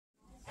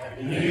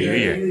New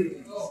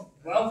Year.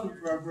 Welcome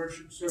to our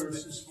worship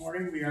service this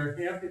morning. We are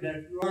happy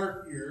that you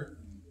are here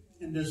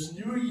in this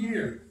new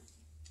year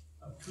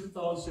of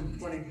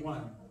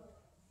 2021.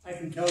 I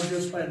can tell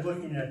just by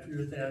looking at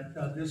you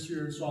that this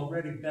year is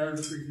already better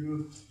for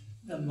you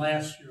than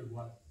last year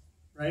was,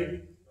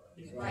 right?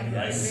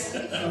 Yes.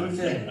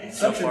 Okay.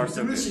 Such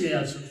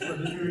enthusiasm for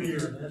the new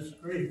year. That's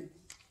great.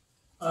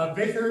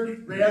 Vicar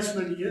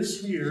Rasman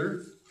is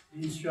here.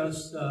 He's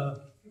just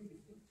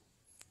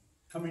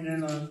coming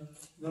in a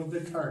little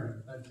bit tardy,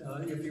 but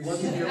if he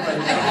wasn't here by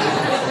the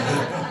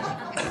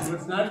time, he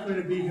was not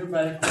going to be here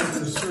by the time of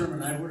the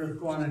sermon, I would have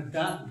gone and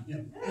gotten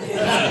him.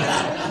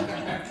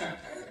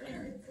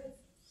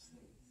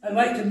 I'd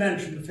like to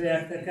mention the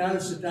fact that God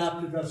has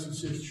adopted us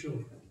as His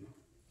children.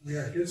 We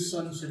are His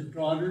sons and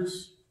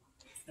daughters,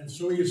 and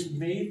so He has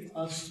made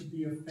us to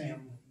be a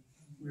family.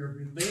 We are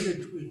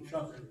related to each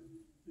other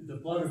through the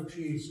blood of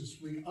Jesus.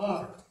 We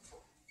are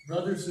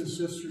brothers and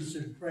sisters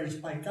in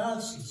Christ by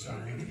God's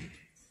design,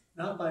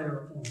 not by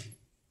our own.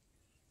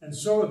 And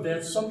so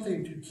that's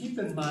something to keep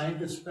in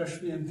mind,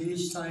 especially in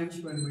these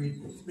times when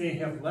we may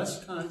have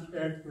less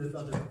contact with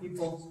other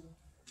people,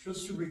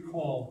 just to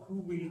recall who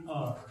we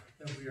are,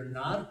 that we are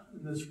not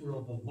in this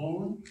world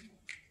alone,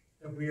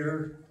 that we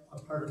are a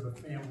part of a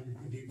family of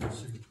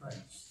believers in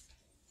Christ.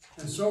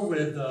 And so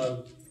with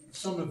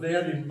some of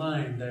that in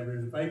mind, I would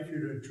invite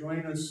you to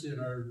join us in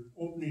our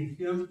opening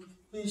hymn.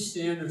 Please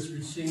stand as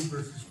we sing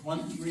verses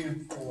 1, 3,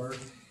 and 4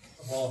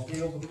 of All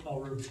Hail the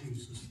Power of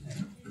Jesus'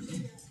 Name.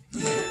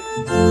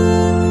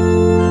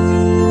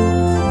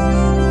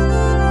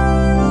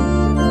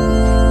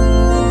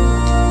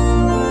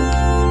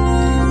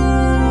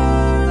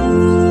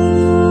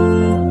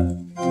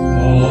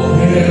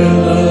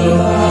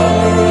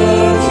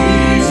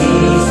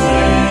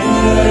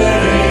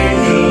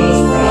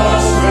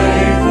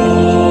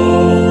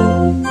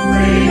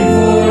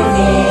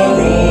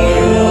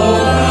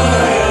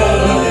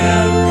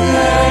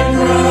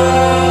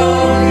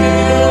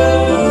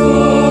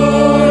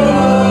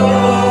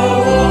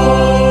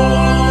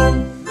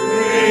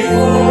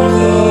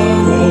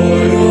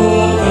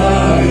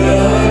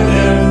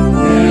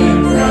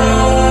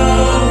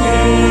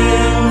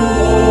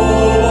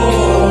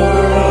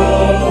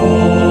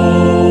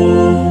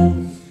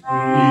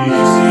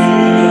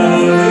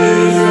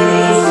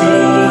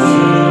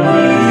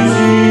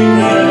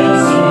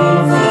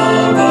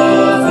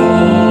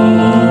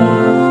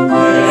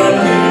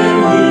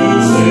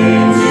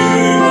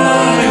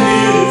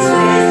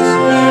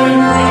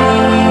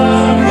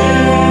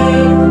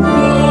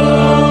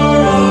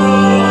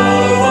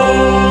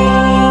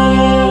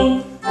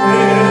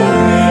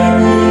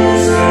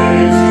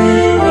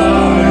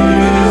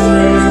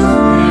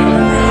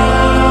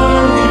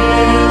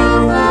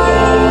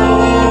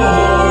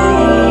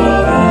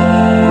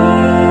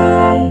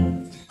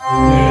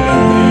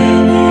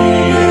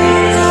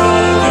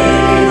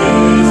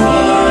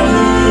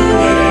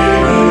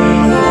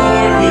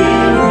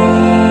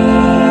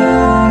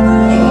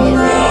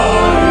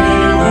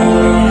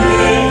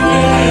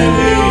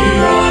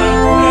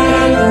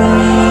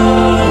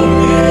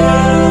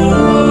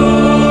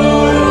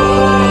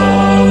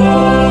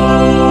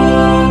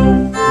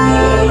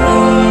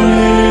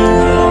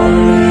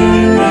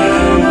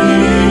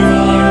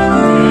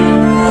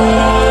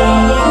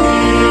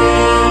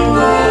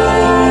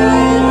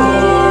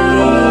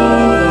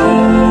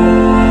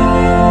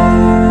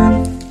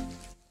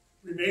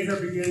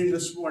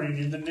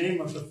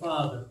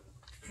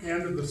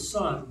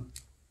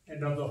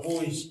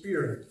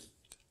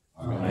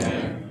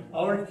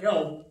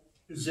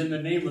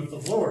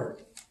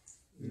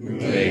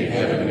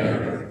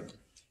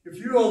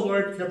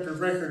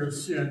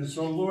 Sins.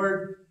 So,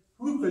 Lord,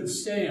 who could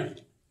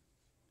stand?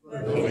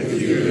 But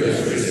with you there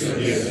is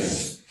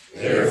forgiveness,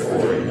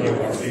 therefore you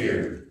are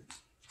feared.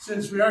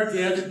 Since we are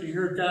gathered to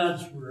hear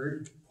God's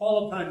word,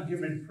 call upon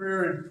Him in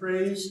prayer and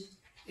praise,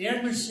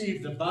 and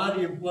receive the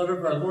body and blood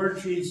of our Lord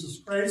Jesus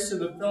Christ in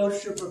the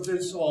fellowship of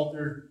this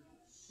altar,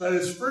 let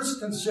us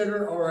first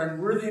consider our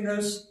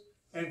unworthiness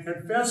and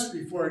confess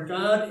before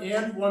God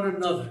and one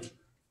another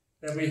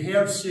that we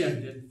have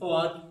sinned in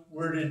thought,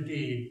 word, and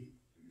deed,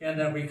 and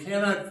that we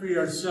cannot free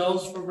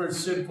ourselves from our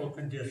sinful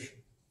condition.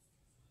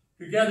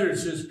 Together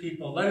as His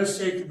people, let us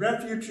take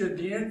refuge in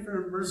the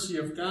infinite mercy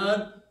of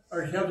God,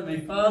 our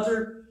Heavenly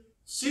Father,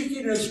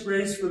 seeking His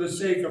grace for the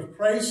sake of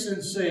Christ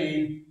and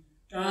saying,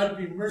 God,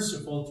 be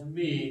merciful to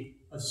me,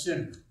 a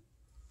sinner.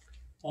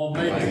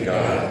 Almighty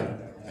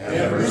God,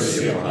 have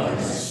mercy upon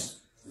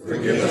us,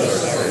 forgive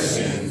us our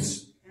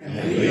sins, and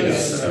lead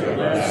us to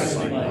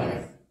everlasting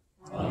life.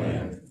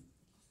 Amen.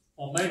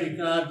 Almighty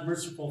God,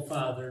 merciful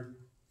Father,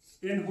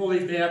 in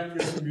holy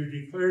baptism, you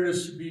declared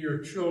us to be your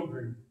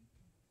children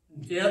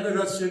and gathered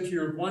us into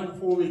your one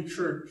holy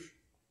church,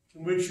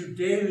 in which you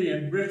daily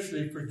and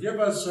richly forgive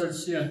us our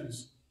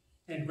sins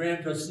and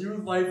grant us new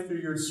life through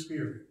your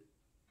Spirit.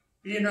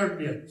 Be in our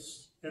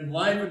midst,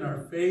 enliven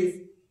our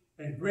faith,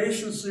 and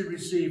graciously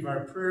receive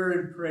our prayer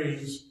and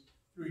praise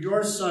through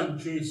your Son,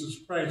 Jesus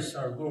Christ,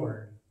 our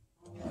Lord.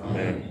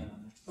 Amen.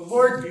 The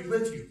Lord be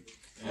with you.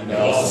 and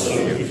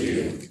also with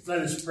you. Let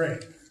us pray.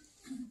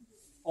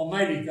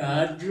 Almighty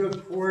God, you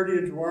have poured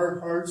into our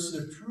hearts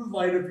the true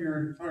light of your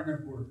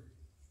incarnate word.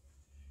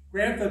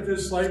 Grant that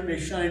this light may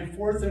shine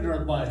forth in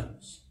our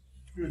lives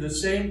through the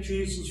same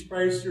Jesus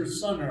Christ, your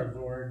Son, our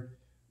Lord,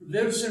 who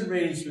lives and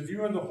reigns with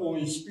you in the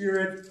Holy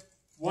Spirit,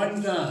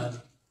 one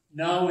God,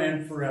 now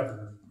and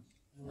forever.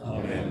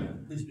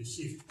 Amen. Please be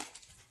seated.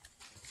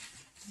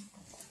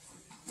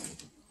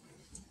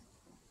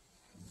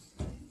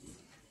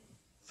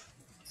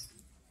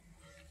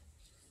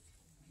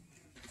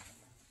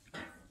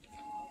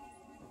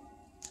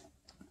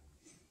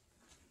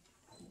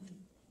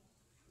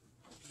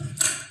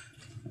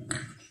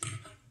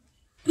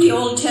 The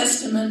Old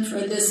Testament for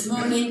this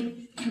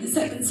morning, the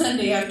second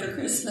Sunday after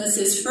Christmas,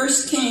 is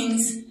 1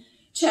 Kings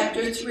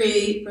chapter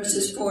 3,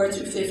 verses 4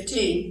 through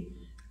 15.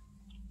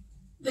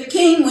 The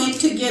king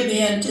went to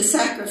Gibeon to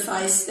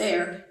sacrifice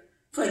there,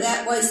 for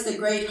that was the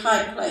great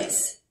high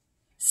place.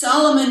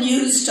 Solomon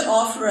used to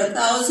offer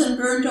 1,000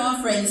 burnt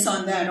offerings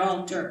on that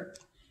altar.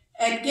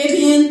 At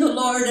Gibeon, the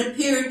Lord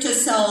appeared to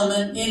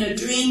Solomon in a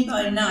dream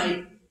by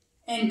night,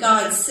 and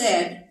God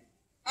said,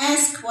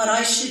 "Ask what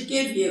I should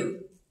give you."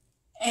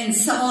 And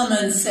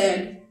Solomon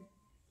said,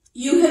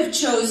 "You have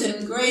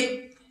chosen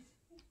great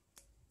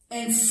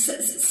and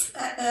steadfast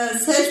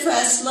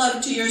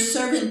love to your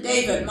servant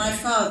David, my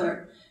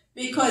father,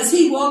 because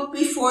he walked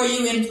before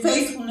you in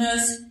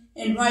faithfulness,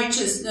 in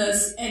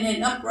righteousness, and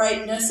in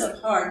uprightness of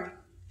heart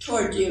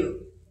toward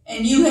you.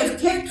 And you have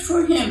kept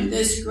for him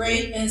this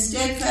great and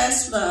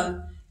steadfast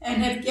love,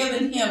 and have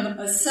given him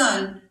a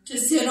son to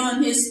sit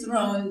on his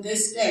throne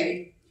this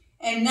day.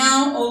 And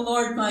now, O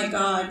Lord my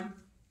God,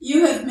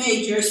 you have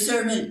made your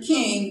servant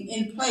king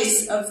in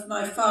place of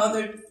my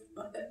father,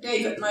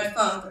 David my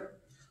father.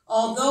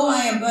 Although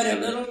I am but a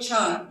little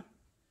child,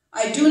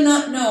 I do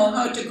not know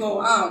how to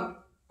go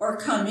out or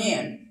come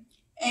in.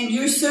 And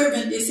your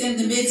servant is in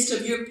the midst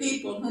of your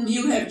people whom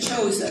you have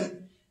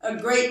chosen, a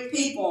great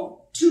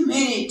people, too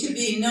many to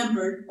be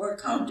numbered or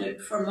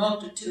counted for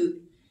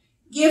multitude.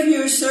 Give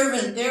your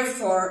servant,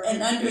 therefore,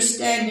 an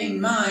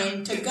understanding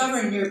mind to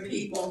govern your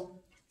people,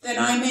 that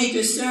I may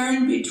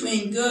discern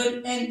between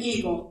good and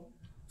evil.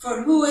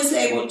 For who is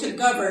able to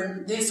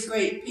govern this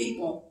great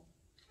people?"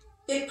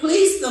 It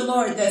pleased the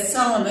Lord that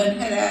Solomon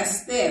had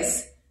asked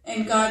this,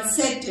 and God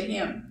said to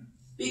him,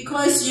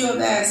 "Because you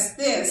have asked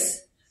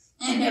this,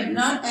 and have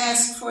not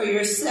asked for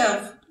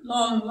yourself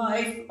long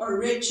life or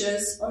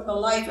riches or the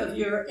life of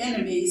your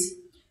enemies,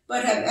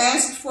 but have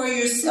asked for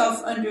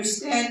yourself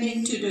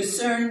understanding to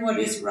discern what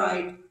is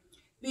right,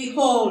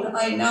 behold,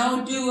 I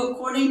now do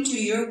according to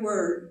your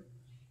word.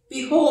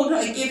 Behold,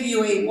 I give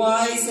you a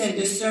wise and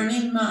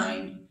discerning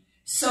mind,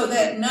 so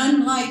that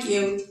none like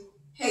you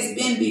has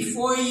been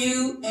before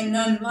you, and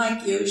none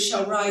like you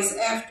shall rise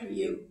after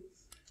you.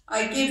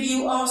 I give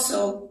you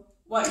also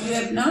what you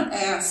have not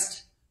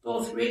asked,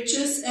 both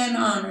riches and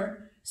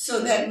honor, so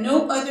that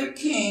no other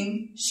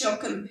king shall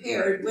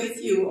compare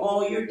with you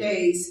all your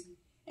days.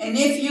 And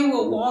if you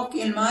will walk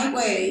in my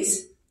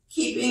ways,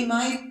 keeping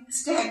my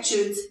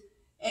statutes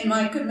and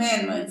my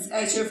commandments,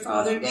 as your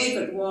father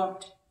David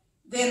walked,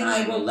 then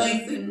I will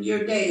lengthen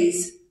your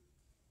days."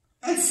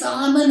 As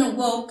Solomon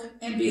awoke,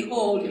 and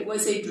behold, it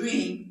was a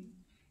dream.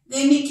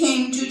 Then he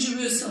came to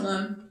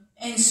Jerusalem,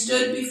 and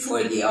stood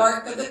before the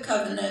ark of the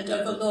covenant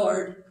of the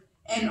Lord,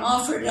 and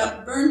offered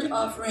up burnt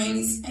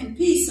offerings and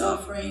peace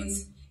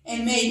offerings,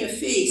 and made a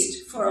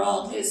feast for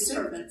all his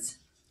servants.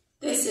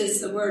 This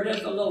is the word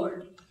of the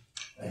Lord.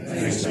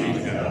 Thanks be to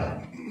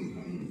God.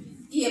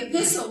 The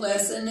epistle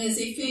lesson is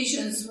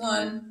Ephesians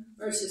 1,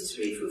 verses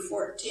 3 through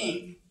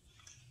 14.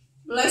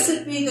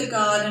 Blessed be the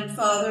God and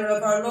Father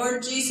of our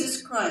Lord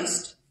Jesus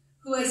Christ,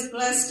 who has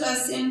blessed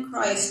us in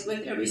Christ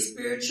with every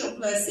spiritual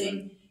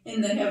blessing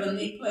in the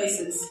heavenly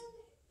places,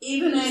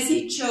 even as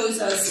he chose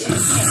us in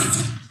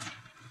him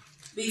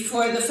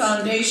before the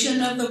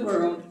foundation of the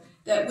world,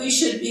 that we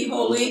should be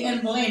holy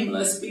and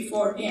blameless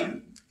before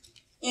him.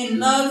 In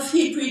love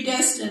he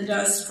predestined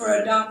us for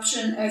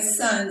adoption as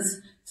sons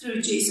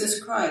through Jesus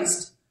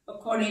Christ,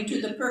 according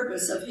to the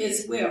purpose of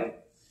his will,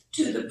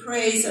 to the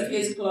praise of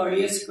his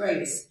glorious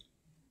grace,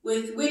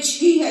 with which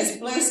he has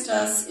blessed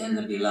us in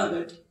the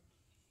Beloved.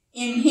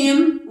 In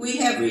him we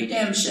have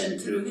redemption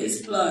through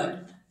his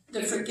blood,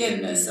 the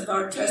forgiveness of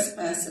our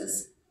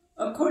trespasses,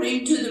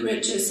 according to the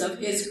riches of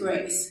his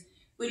grace,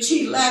 which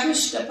he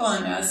lavished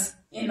upon us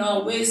in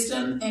all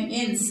wisdom and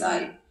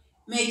insight,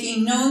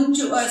 making known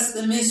to us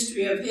the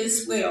mystery of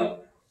his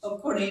will,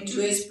 according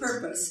to his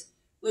purpose,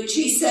 which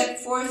he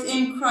set forth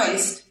in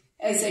Christ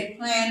as a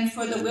plan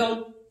for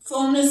the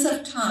fullness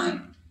of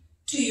time,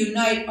 to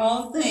unite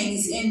all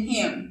things in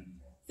him,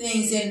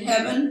 things in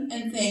heaven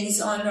and things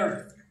on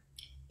earth.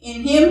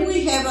 In him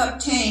we have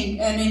obtained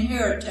an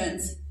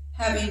inheritance,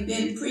 having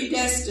been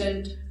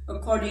predestined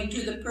according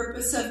to the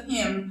purpose of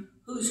him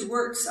whose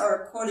works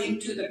are according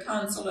to the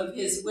counsel of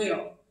his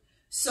will,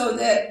 so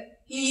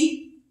that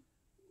we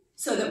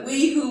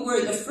who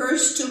were the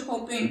first to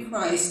hope in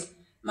Christ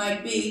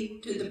might be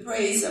to the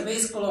praise of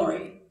his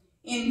glory.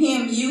 In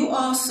him you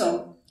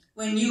also,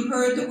 when you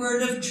heard the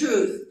word of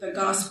truth, the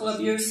gospel of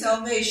your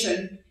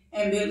salvation,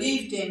 and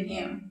believed in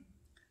him,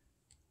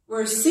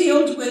 were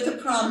sealed with the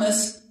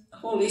promised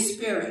Holy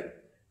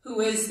Spirit,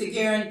 who is the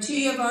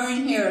guarantee of our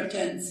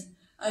inheritance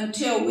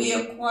until we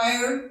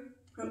acquire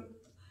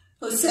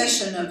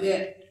possession of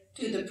it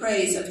to the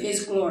praise of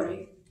his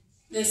glory.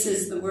 This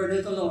is the word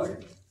of the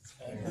Lord.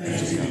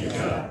 Thanks be to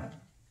God.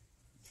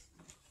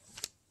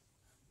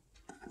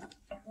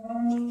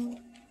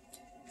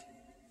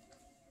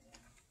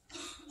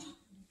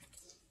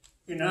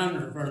 In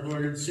honor of our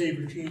Lord and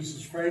Savior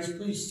Jesus Christ,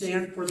 please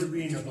stand for the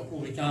reading of the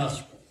Holy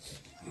Gospel.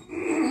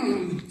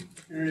 And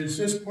it is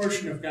this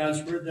portion of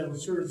God's Word that will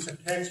serve as a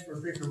text for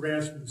Vicar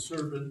Rasmus's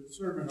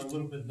sermon a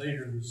little bit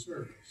later in the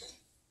service.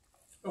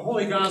 The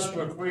Holy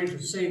Gospel according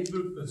to St.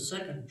 Luke, the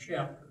 2nd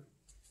chapter.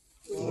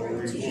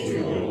 Glory to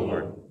you, O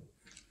Lord.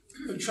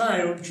 The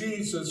child,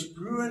 Jesus,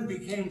 grew and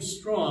became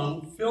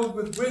strong, filled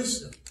with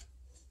wisdom,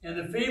 and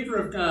the favor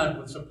of God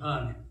was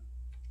upon him.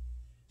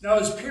 Now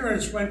his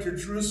parents went to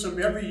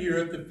Jerusalem every year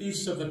at the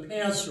feast of the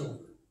Passover.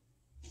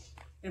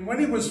 And when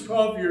he was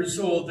 12 years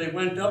old, they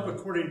went up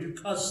according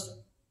to custom.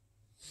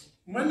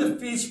 When the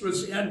feast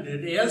was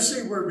ended, as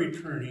they were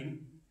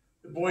returning,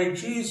 the boy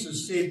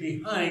Jesus stayed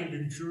behind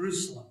in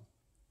Jerusalem.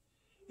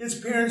 His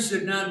parents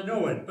did not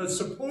know it, but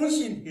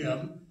supposing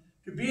him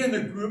to be in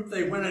the group,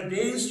 they went a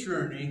day's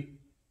journey,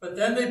 but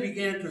then they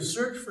began to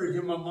search for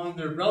him among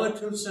their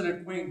relatives and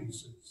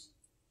acquaintances.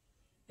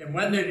 And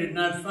when they did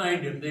not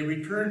find him, they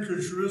returned to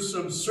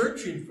Jerusalem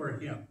searching for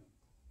him.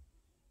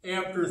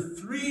 After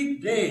 3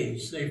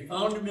 days, they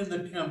found him in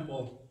the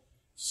temple,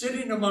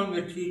 sitting among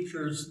the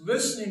teachers,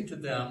 listening to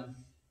them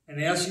and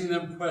asking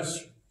them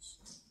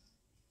questions.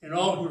 And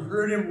all who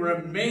heard him were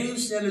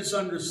amazed at his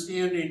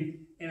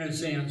understanding and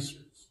his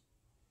answers.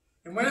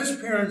 And when his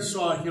parents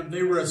saw him,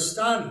 they were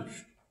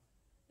astonished.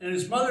 And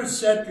his mother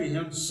said to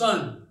him,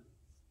 "Son,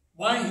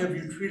 why have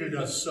you treated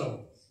us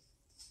so?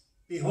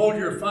 Behold,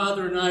 your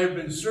father and I have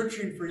been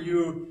searching for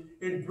you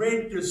in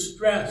great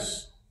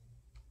distress."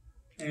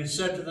 And he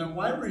said to them,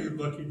 "Why were you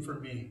looking for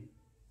me?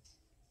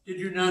 Did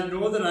you not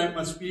know that I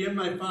must be in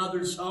my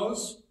Father's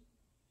house?"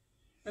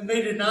 And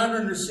they did not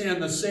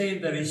understand the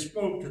saying that he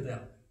spoke to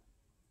them.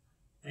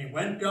 And he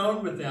went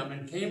down with them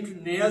and came to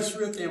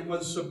Nazareth and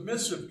was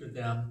submissive to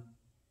them.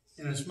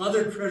 And his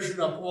mother treasured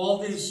up all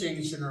these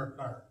things in her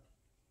heart.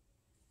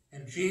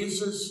 And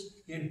Jesus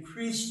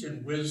increased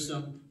in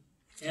wisdom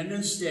and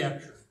in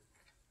stature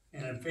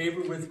and in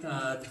favor with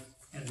God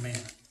and man.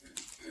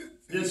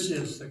 This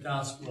is the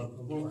gospel of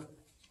the Lord.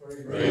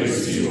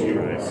 Praise to you,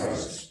 O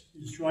Christ.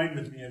 Please join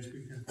with me as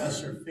we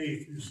confess our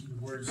faith using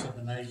the words of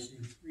the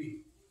Nicene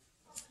Creed.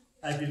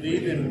 I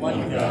believe in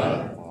one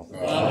God, the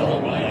Father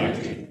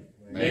Almighty,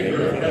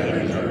 maker of heaven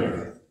and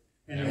earth,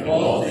 and of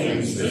all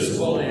things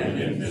visible and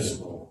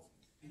invisible,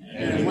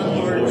 and in one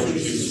Lord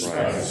Jesus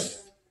Christ,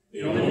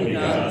 the only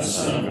begotten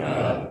Son of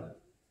God,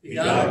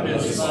 begotten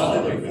of his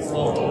Father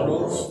before all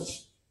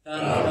worlds,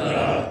 God of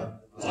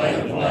God, light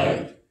of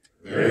light,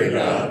 very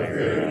God of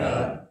very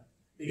God,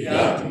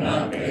 begotten,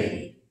 not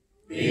made,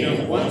 being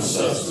of one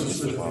substance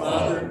with the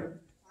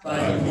Father, by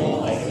whom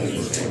all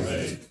things were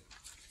made,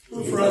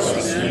 who for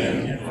us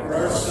men and for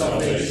our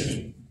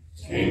salvation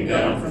came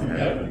down from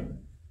heaven,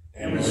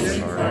 and was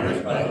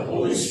incarnate by the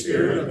Holy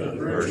Spirit of the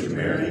Virgin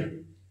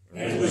Mary,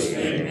 and was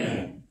made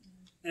man,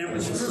 and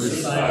was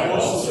crucified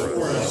also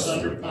for us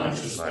under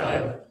Pontius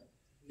Pilate.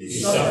 He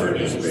suffered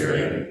and was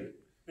buried,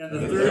 and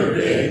the third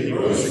day he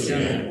rose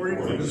again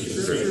according to the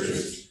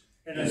Scriptures,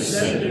 and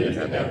ascended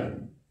into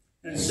heaven,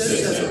 and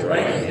sits at the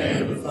right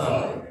hand of the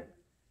Father.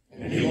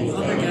 And he will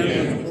come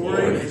again with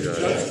glory to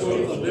judge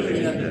both the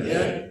living and the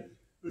dead,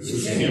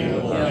 whose kingdom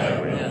will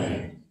have no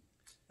end.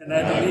 And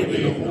I believe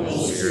in the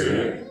Holy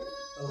Spirit,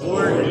 the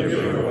Lord and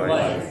giver of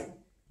life,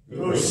 who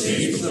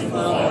proceeds from the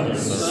Father and the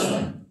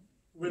Son,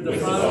 with the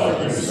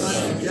Father and the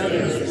Son together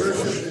is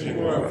worshipped and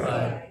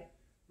glorified,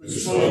 who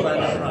spoke by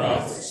the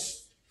prophets.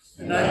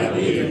 And I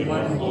believe in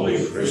one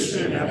holy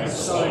Christian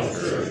apostolic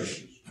church.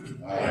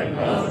 I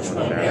acknowledge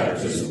my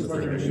baptism for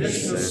the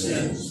remission of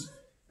sins,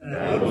 and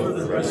I hope for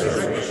the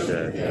resurrection of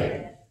the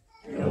dead,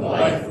 and the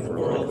life of the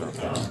world to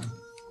come.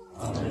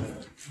 Amen.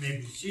 You may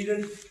be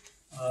seated.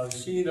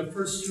 Singing the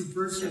first 2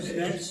 verses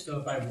next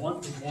of I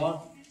Want to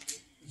Walk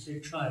as a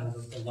Child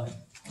of the Light.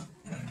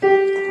 The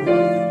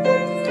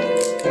light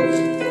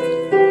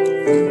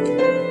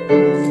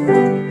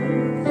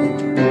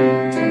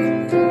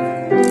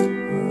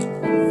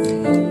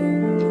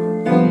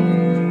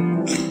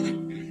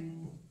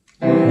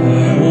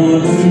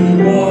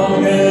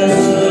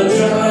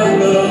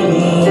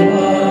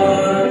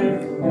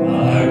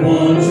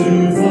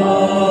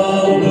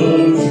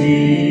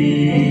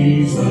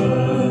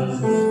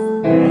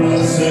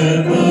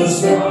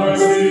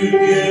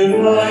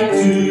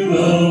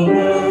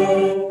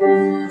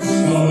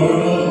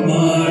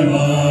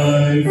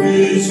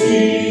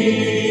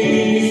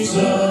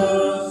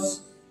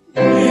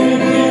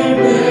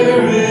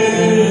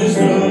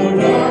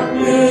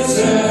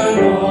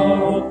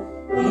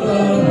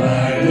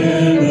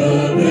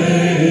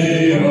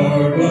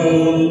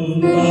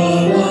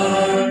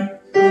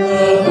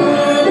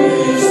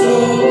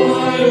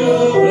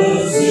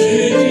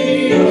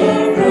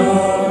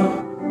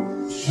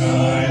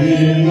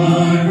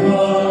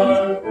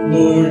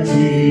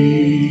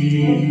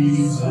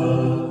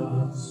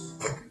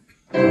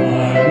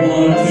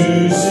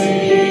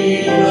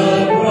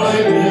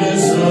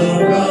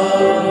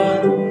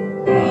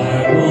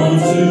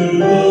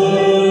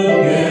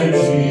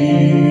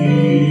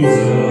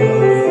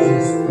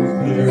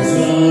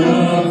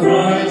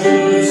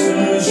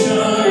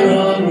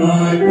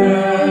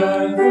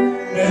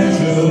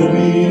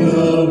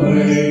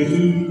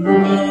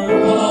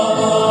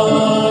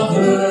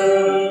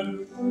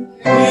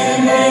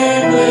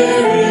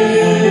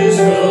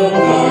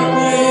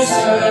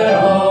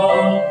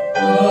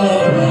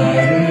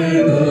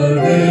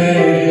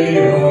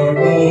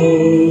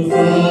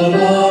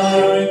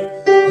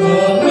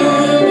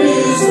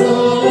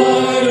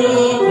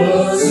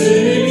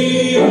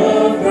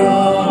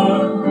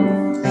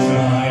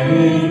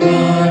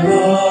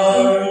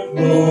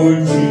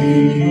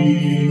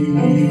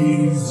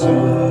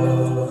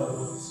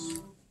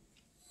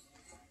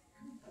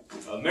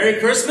Merry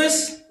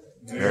Christmas.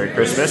 Merry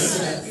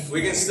Christmas.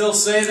 We can still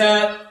say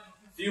that. A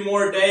few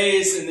more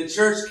days in the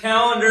church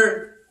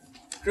calendar.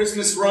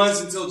 Christmas runs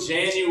until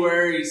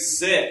January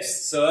 6th.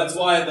 So that's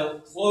why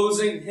the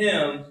closing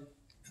hymn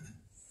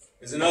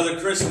is another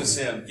Christmas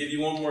hymn. Give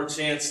you one more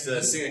chance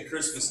to sing a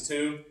Christmas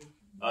tune.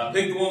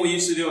 Pick the one we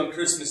usually do on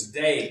Christmas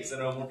Day, because I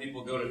know more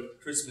people go to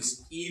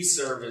Christmas Eve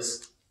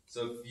service.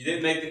 So if you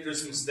didn't make the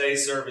Christmas Day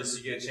service,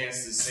 you get a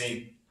chance to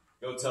sing.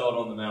 Go tell it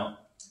on the mount.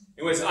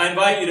 Anyways, I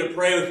invite you to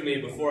pray with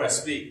me before I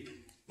speak.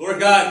 Lord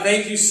God,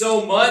 thank you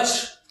so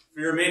much for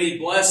your many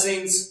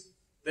blessings.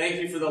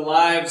 Thank you for the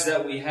lives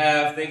that we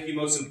have. Thank you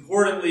most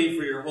importantly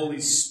for your Holy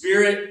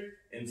Spirit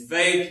and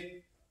faith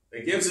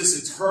that gives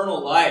us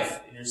eternal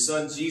life in your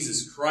Son,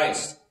 Jesus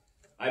Christ.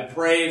 I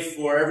pray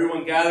for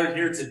everyone gathered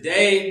here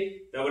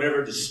today that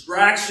whatever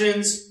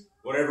distractions,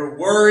 whatever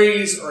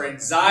worries or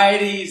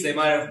anxieties they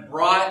might have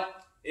brought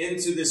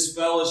into this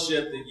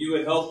fellowship, that you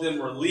would help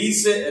them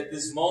release it at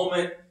this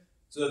moment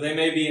so that they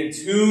may be in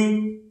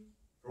tune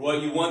for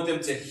what you want them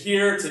to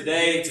hear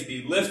today, to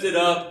be lifted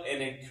up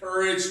and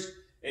encouraged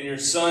in your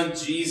Son,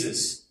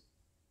 Jesus.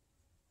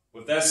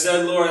 With that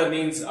said, Lord, that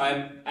means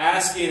I'm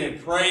asking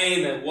and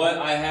praying that what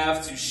I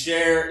have to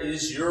share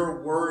is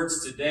your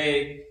words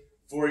today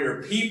for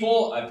your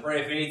people. I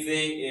pray if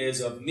anything is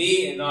of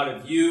me and not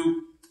of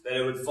you, that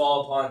it would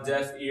fall upon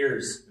deaf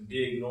ears and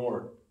be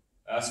ignored.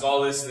 I ask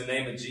all this in the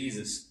name of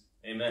Jesus.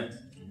 Amen.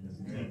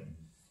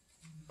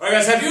 All right,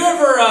 guys, have you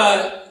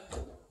ever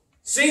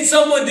seen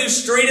someone do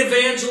street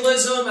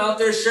evangelism out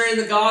there sharing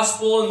the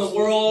gospel in the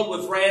world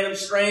with random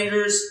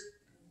strangers?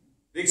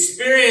 The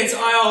experience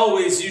I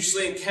always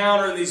usually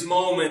encounter in these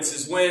moments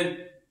is when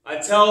I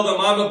tell them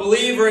I'm a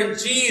believer in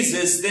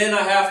Jesus, then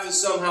I have to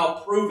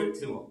somehow prove it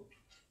to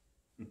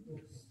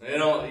them. They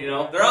don't,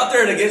 they're out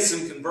there to get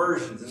some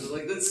conversions. And they're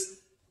like,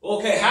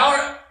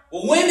 okay,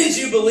 when did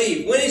you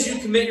believe? When did you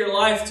commit your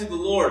life to the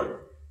Lord?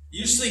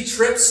 Usually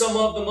trip some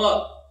of them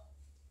up.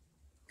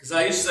 Because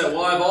I used to say,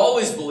 well, I've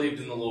always believed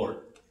in the Lord.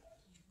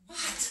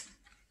 What?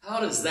 How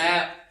does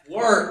that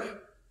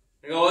work?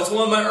 I go, it's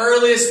one of my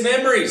earliest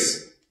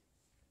memories.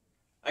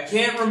 I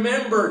can't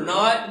remember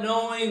not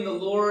knowing the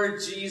Lord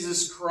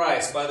Jesus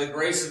Christ. By the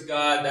grace of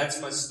God,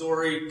 that's my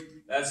story.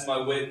 That's my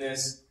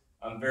witness.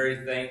 I'm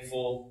very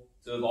thankful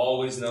to have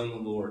always known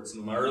the Lord.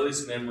 Some of my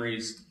earliest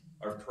memories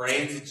are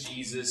praying to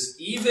Jesus,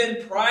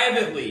 even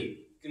privately,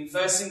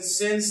 confessing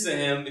sins to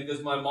Him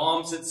because my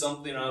mom said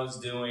something I was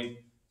doing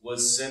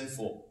was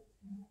sinful.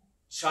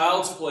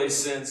 Child's play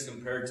sins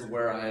compared to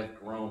where I have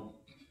grown.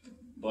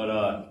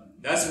 But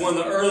that's one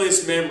of the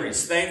earliest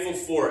memories. Thankful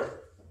for it.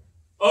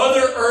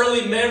 Other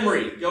early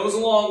memory goes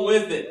along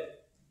with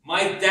it.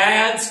 My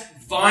dad's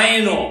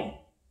vinyl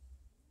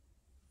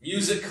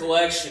music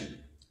collection.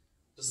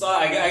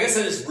 I guess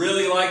I just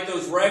really like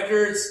those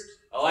records.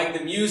 I like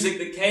the music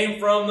that came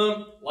from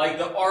them, like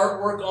the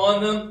artwork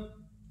on them.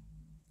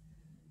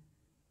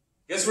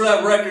 Guess where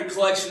that record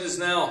collection is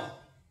now?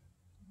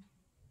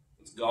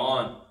 It's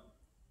gone.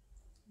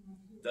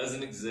 It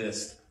doesn't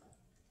exist.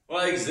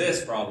 Well, it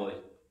exists probably.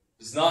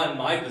 It's not in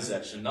my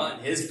possession, not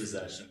in his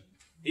possession.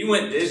 He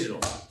went digital.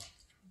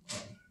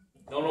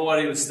 Don't know what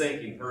he was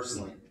thinking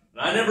personally.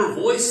 And I never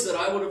voiced that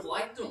I would have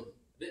liked him.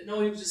 Didn't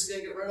know he was just going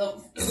to get rid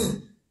of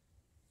them.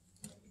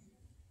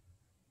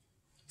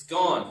 It's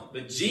gone.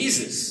 But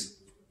Jesus,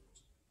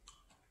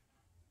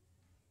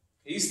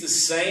 He's the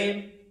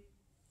same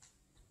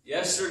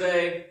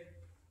yesterday,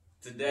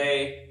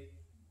 today,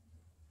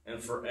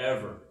 and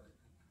forever.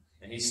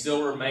 And He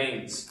still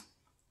remains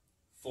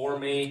for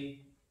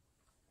me,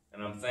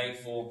 and I'm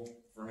thankful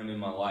for Him in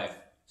my life.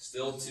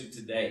 Still to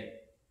today.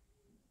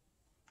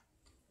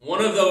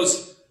 One of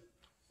those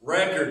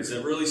records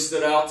that really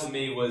stood out to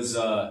me was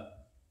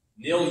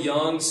Neil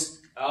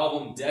Young's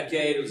album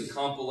Decade. It was a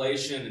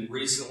compilation, and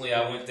recently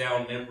I went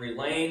down memory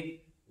lane,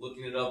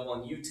 looking it up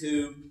on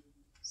YouTube.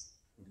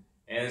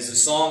 And it's the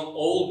song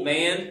Old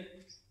Man.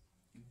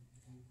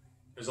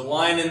 There's a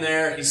line in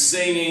there, he's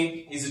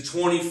singing, he's a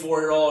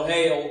 24-year-old,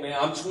 hey old man,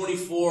 I'm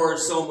 24,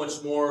 so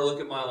much more, look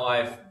at my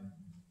life.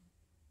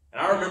 And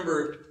I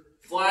remember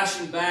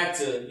flashing back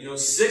to,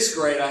 6th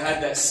grade, I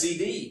had that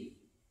CD,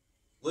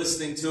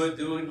 listening to it,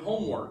 doing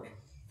homework,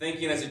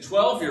 thinking as a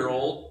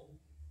 12-year-old,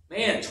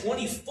 man,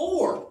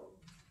 24,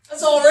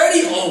 that's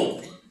already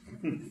old.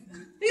 And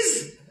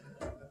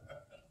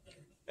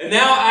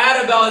now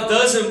add about a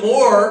dozen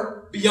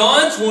more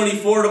beyond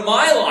 24 to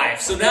my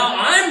life, so now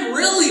I'm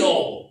really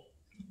old.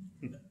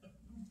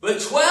 But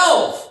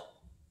 12,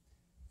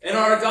 in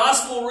our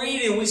gospel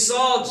reading, we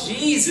saw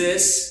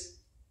Jesus,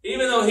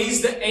 even though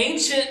He's the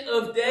Ancient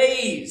of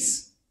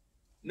Days,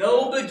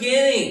 no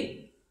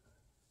beginning,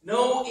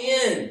 no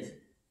end.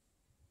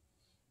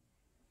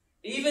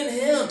 Even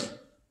Him,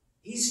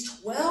 He's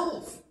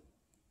 12.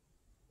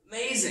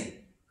 Amazing.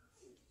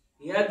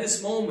 He had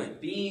this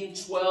moment, being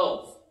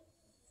 12.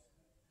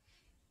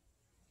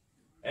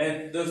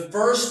 And the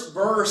first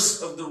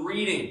verse of the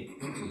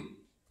reading,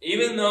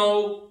 even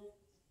though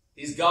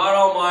He's God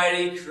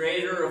Almighty,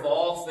 creator of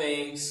all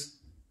things,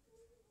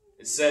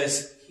 it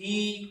says,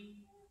 He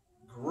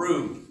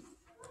grew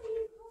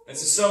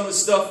This is some of the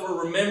stuff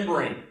we're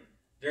remembering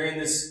during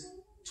this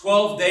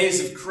 12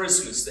 days of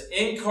Christmas,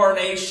 the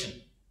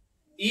incarnation.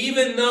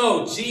 Even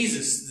though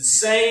Jesus is the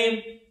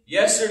same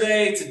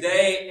yesterday,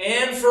 today,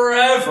 and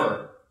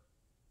forever,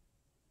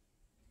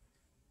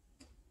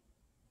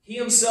 he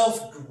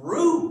himself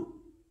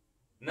grew.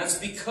 And that's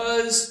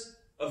because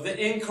of the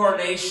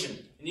incarnation.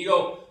 And you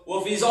go,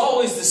 well, if he's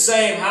always the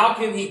same, how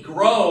can he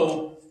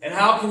grow? And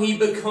how can he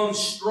become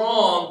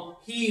strong?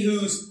 He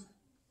who's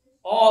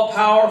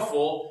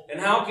all-powerful. And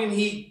how can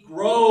he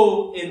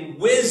grow in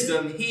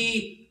wisdom?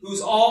 He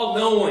who's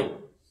all-knowing.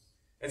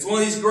 It's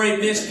one of these great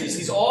mysteries.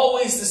 He's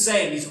always the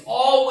same. He's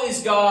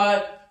always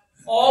God,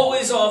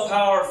 always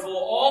all-powerful,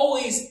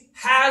 always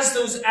has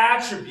those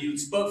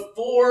attributes, but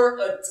for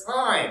a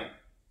time.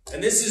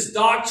 And this is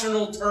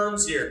doctrinal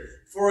terms here.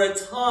 For a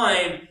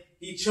time,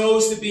 he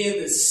chose to be in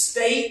this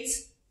state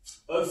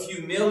of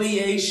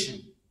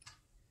humiliation.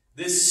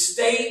 This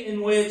state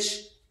in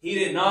which he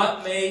did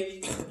not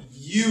make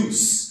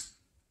use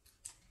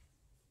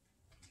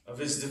of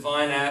his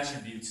divine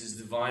attributes, his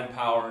divine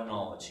power and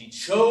knowledge. He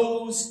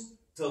chose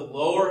to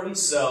lower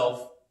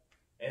himself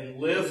and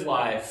live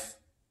life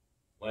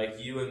like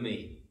you and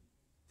me.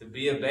 To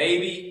be a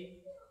baby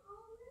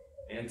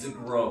and to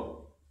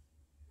grow.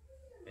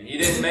 And he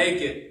didn't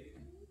make it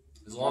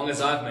as long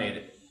as I've made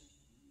it.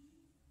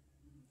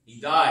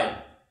 He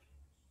died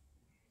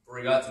before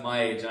he got to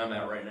my age I'm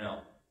at right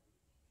now.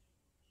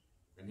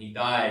 And he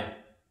died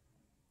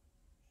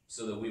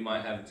so that we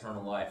might have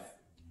eternal life.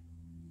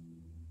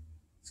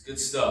 It's good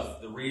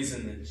stuff. The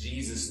reason that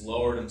Jesus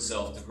lowered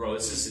himself to grow.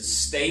 This is his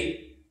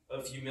state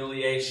of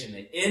humiliation.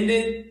 It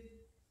ended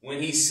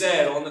when he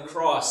said on the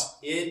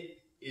cross,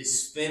 "It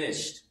is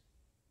finished."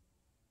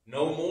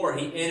 No more.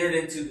 He entered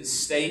into the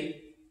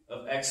state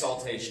of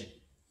exaltation.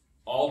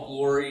 All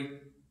glory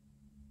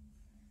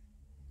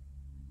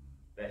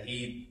that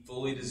he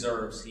fully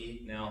deserves,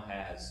 he now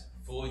has.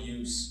 Full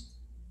use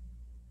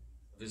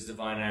of his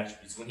divine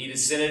attributes. When he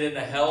descended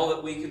into hell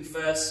that we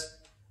confess,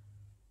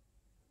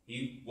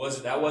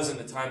 that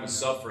wasn't the time of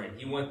suffering.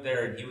 He went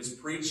there and he was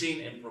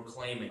preaching and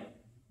proclaiming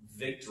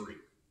victory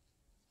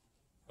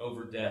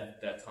over death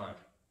at that time.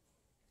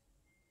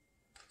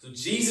 So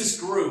Jesus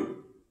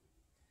grew.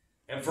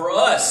 And for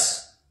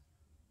us,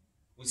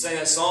 we sang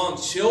that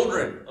song,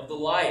 Children of the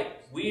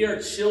Light. We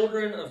are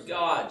children of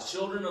God,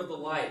 children of the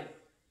light.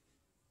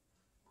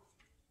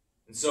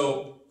 And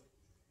so,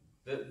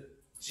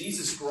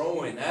 Jesus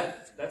growing,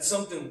 that's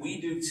something we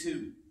do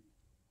too.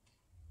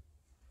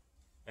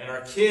 And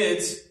our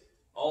kids,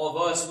 all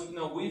of us,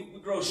 we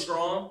grow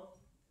strong.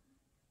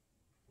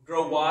 We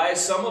grow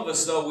wise. Some of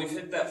us, though, we've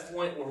hit that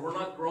point where we're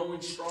not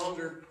growing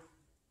stronger.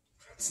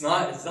 It's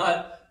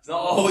not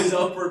always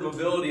upward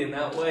mobility in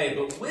that way.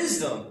 But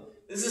wisdom,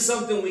 this is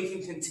something we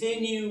can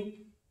continue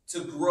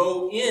to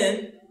grow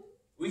in.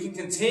 We can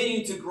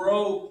continue to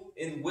grow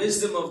in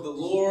wisdom of the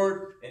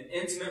Lord and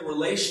intimate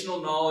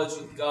relational knowledge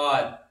with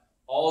God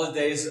all the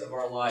days of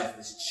our life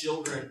as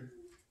children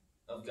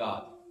of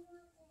God.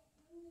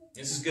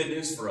 This is good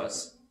news for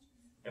us.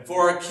 And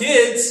for our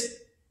kids,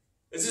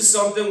 this is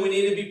something we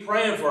need to be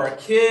praying for. Our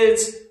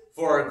kids,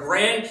 for our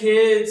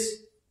grandkids,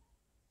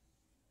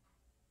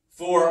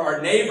 for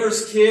our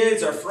neighbors'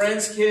 kids, our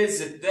friends' kids,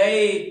 that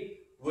they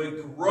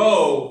would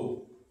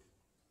grow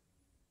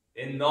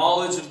in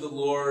knowledge of the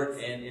Lord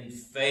and in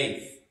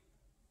faith.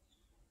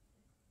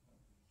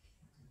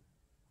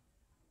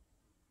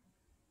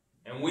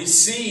 And we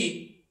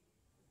see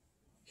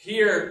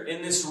here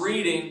in this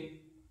reading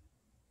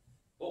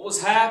what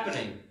was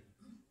happening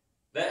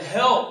that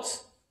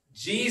helped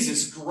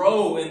Jesus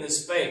grow in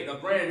this faith. Now,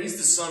 granted, he's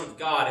the Son of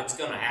God. It's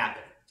going to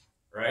happen,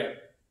 right?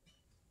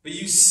 But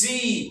you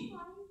see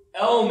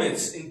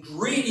elements,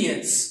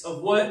 ingredients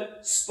of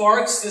what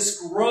sparks this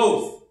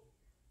growth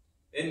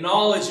in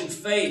knowledge and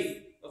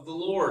faith of the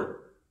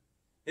Lord.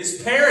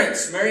 His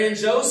parents, Mary and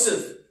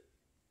Joseph,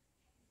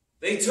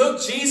 they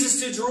took Jesus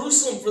to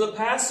Jerusalem for the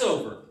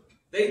Passover.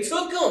 They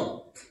took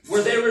him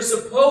where they were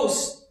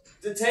supposed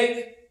to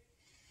take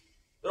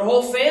their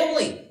whole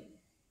family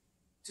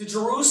to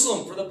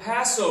Jerusalem for the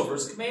Passover.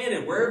 It's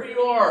commanded, wherever you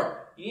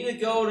are, you need to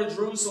go to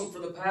Jerusalem for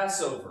the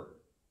Passover.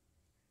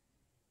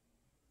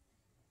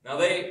 Now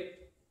they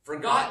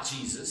forgot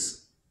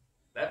Jesus.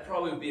 That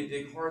probably would be a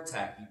big heart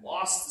attack. You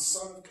lost the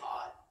Son of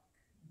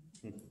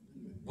God.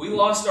 We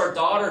lost our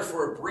daughter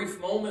for a brief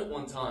moment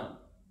one time.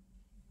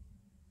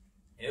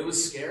 It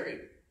was scary.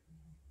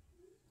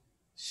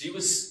 She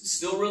was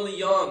still really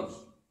young,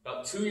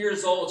 about 2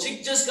 years old.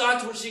 She just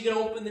got to where she could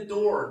open the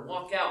door and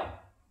walk out.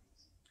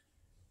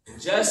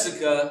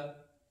 Jessica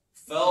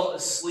fell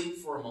asleep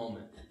for a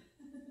moment.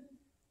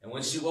 And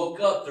when she woke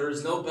up, there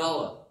was no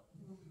Bella.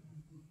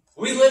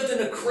 We lived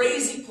in a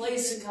crazy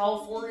place in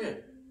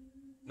California.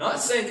 Not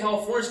saying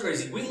California's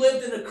crazy. We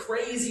lived in a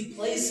crazy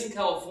place in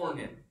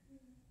California.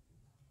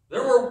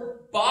 There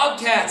were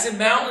bobcats and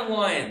mountain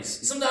lions,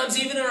 sometimes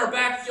even in our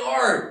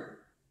backyard,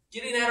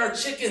 getting at our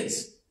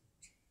chickens.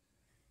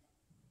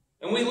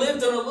 And we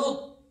lived on a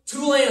little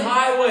 2-lane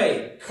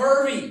highway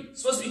curvy.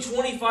 It's supposed to be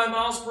 25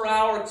 miles per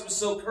hour because it was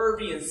so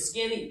curvy and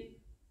skinny.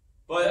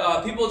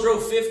 But people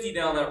drove 50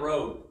 down that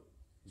road.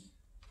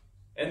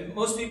 And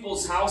most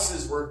people's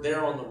houses were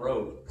there on the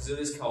road because it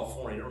is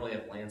California. You don't really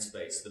have land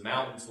space. The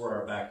mountains were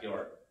our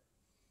backyard.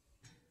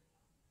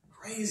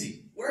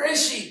 Crazy. Where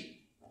is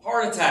she?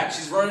 Heart attack.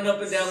 She's running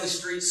up and down the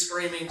street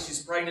screaming.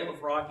 She's pregnant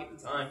with Rocky at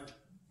the time.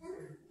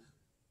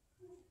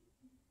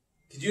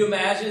 Could you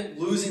imagine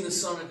losing the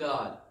Son of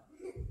God?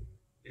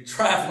 You're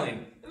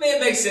traveling. I mean, it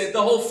makes sense.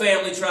 The whole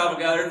family traveled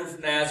together. Everyone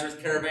from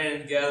Nazareth,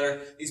 caravanning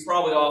together. He's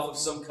probably off with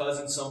some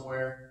cousin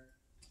somewhere.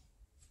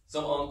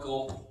 Some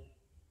uncle.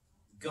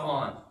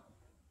 Gone.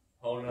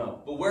 Oh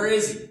no. But where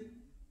is he?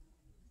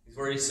 He's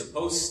where he's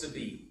supposed to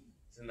be.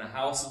 He's in the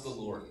house of the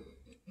Lord.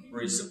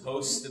 Where he's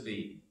supposed to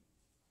be.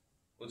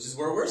 Which is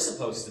where we're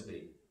supposed to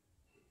be.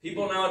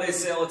 People nowadays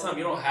say all the time,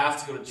 you don't have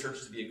to go to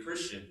church to be a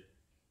Christian.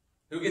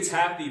 Who gets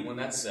happy when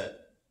that's said?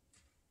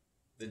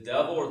 The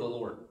devil or the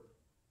Lord?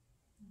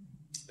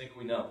 I think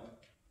we know.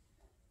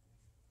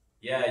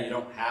 Yeah, you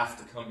don't have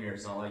to come here.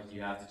 It's not like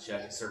you have to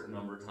check a certain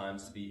number of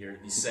times to be here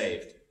to be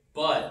saved.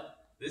 But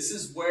this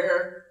is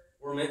where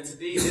we're meant to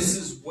be. This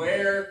is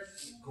where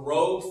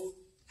growth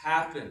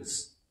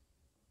happens.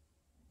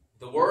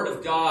 The Word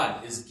of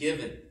God is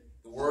given.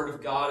 The Word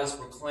of God is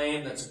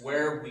proclaimed. That's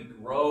where we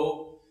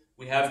grow.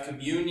 We have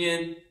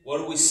communion. What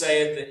do we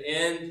say at the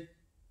end?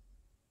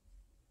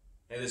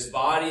 May this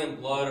body and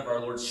blood of our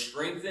Lord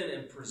strengthen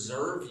and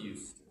preserve you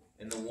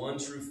in the one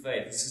true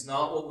faith. This is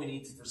not what we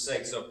need to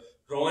forsake. So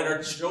growing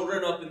our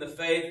children up in the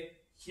faith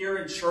here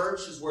in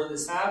church is where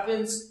this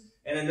happens.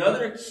 And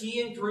another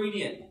key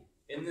ingredient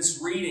in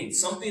this reading,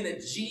 something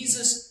that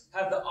Jesus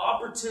had the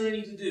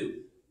opportunity to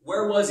do.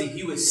 Where was he?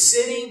 He was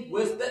sitting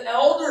with the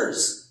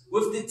elders,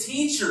 with the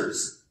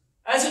teachers,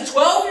 as a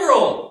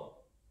 12-year-old.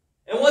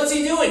 And what's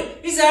he doing?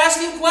 He's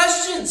asking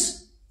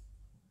questions.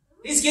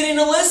 He's getting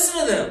to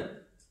listen to them.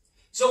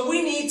 So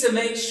we need to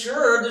make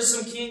sure there's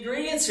some key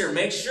ingredients here.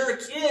 Make sure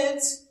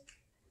kids,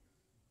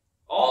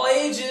 all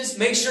ages,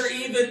 make sure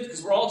even,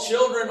 because we're all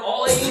children,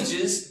 all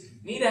ages,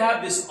 need to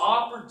have this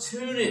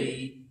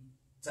opportunity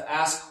to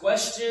ask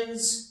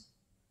questions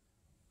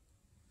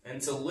and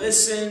to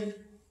listen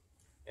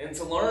and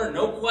to learn.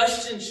 No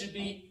question should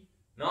be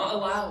not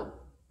allowed.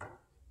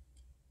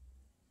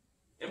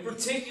 In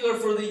particular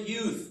for the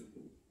youth,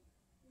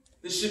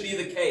 this should be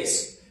the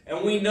case.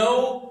 And we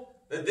know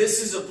that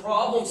this is a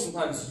problem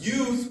sometimes.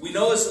 Youth, we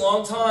know this a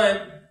long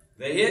time,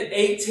 they hit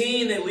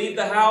 18, they leave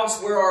the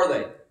house, where are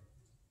they?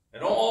 They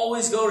don't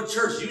always go to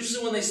church,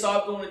 usually when they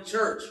stop going to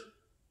church.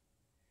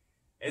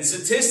 And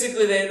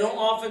statistically, they don't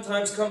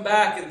oftentimes come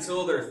back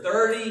until they're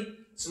 30,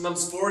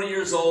 sometimes 40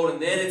 years old,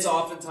 and then it's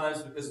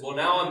oftentimes because, well,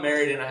 now I'm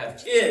married and I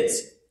have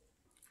kids.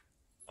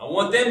 I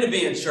want them to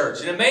be in church.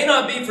 And it may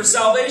not be for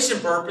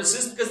salvation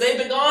purposes because they've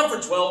been gone for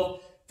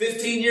 12,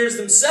 15 years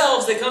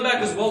themselves. They come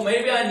back as, well,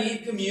 maybe I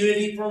need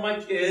community for my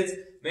kids.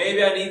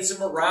 Maybe I need some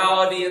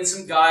morality and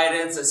some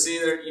guidance. I see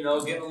they're, getting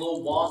a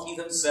little wonky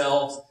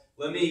themselves.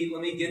 Let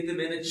me get them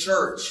in a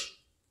church.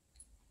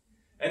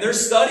 And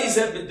there's studies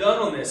that have been done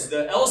on this.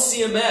 The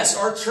LCMS,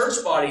 our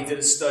church body, did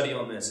a study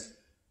on this.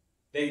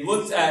 They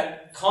looked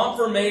at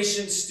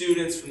confirmation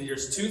students from the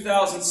years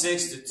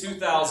 2006 to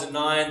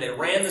 2009. They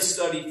ran the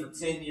study for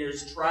 10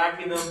 years,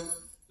 tracking them.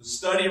 The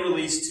study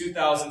released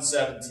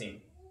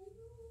 2017.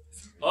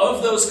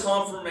 Of those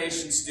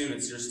confirmation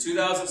students, years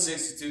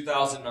 2006 to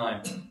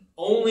 2009,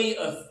 only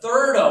a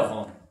third of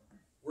them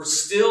were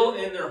still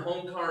in their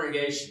home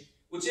congregation,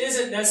 which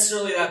isn't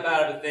necessarily that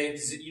bad of a thing,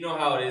 because you know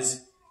how it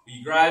is. When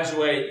you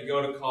graduate, you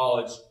go to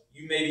college,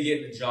 you may be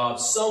getting a job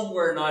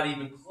somewhere not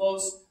even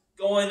close.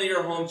 Going to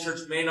your home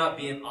church may not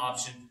be an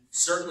option.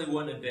 Certainly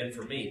wouldn't have been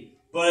for me.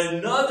 But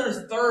another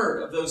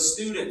third of those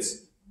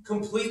students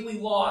completely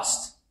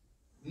lost.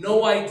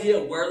 No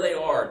idea where they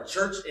are.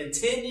 Church in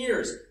 10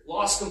 years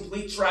lost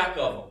complete track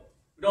of them.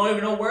 We don't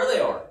even know where they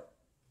are.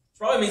 It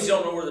probably means you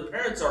don't know where the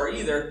parents are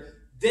either.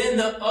 Then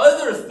the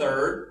other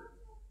third,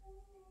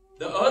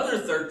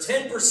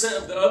 10%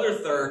 of the other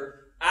third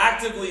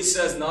actively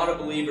says not a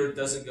believer,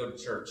 doesn't go to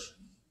church.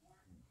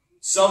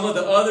 Some of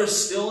the others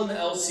still in the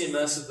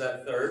LCMS of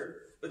that third,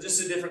 but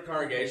just a different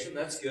congregation.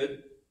 That's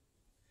good.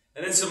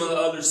 And then some of the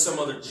others, some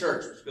other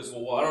church, which goes,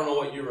 well, I don't know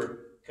what you were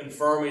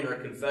confirming or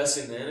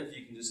confessing then, if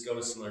you can just go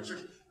to some other church.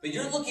 But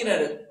you're looking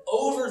at it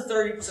over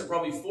 30%,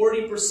 probably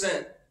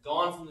 40%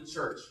 gone from the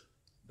church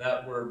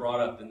that were brought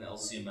up in the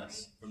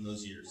LCMS from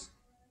those years.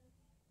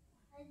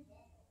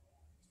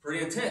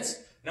 Pretty intense.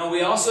 Now,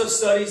 we also have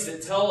studies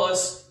that tell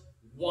us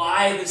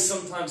why this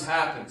sometimes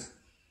happens.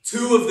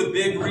 Two of the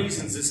big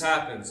reasons this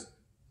happens.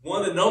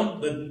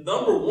 The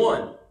number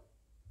one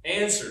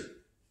answer.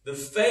 The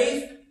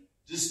faith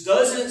just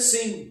doesn't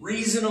seem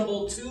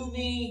reasonable to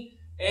me,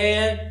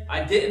 and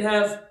I didn't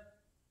have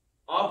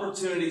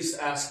opportunities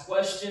to ask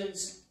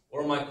questions,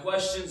 or my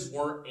questions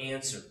weren't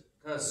answered.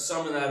 Kind of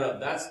summing that up.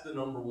 That's the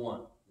number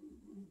one.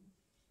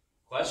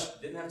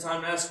 Didn't have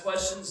time to ask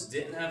questions,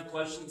 didn't have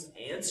questions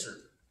answered.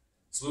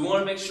 So we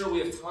want to make sure we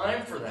have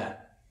time for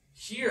that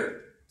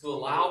here, to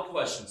allow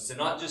questions, to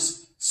not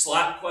just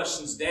slap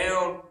questions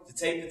down, to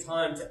take the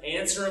time to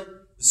answer them.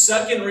 The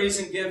second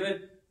reason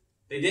given,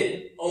 they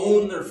didn't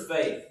own their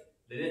faith.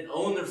 They didn't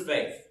own their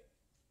faith.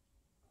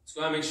 So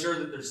we got to make sure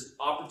that there's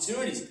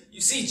opportunities.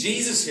 You see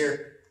Jesus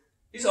here.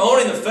 He's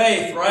owning the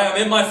faith, right?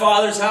 I'm in my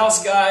Father's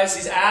house, guys.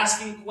 He's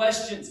asking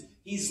questions.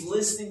 He's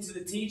listening to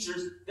the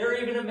teachers.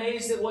 They're even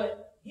amazed at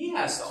what he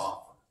has to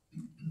offer.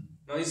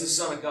 Now, he's the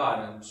Son of God,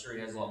 and I'm sure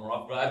he has a lot more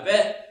offer. But I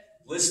bet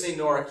listening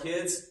to our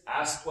kids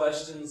ask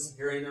questions,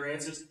 hearing their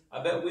answers,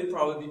 I bet we'd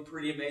probably be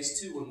pretty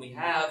amazed too when we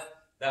have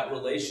that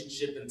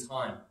relationship in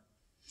time.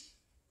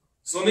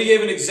 So let me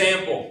give an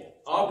example.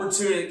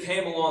 Opportunity that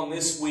came along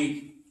this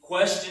week.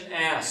 Question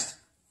asked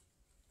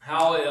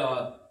how it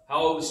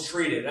was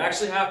treated. It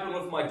actually happened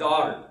with my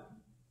daughter.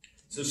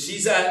 So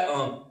she's at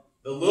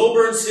the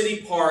Lilburn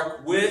City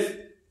Park with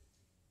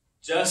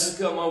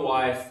Jessica, my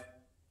wife.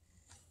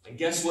 And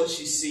guess what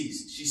she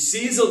sees? She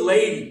sees a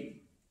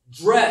lady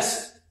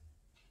dressed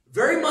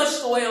very much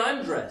the way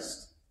I'm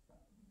dressed,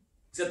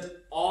 except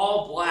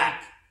all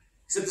black.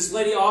 Except this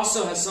lady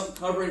also has something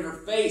covering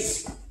her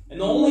face. And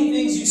the only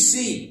things you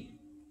see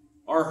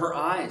are her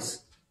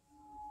eyes.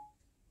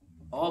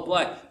 All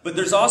black. But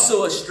there's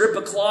also a strip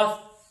of cloth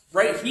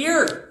right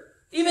here.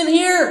 Even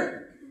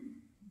here.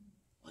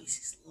 Oh, he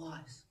sees the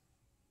eyes.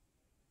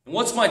 And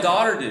what's my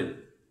daughter do?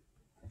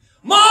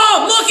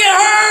 Mom, look at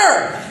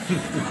her!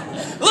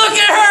 Look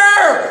at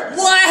her!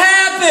 What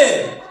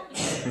happened?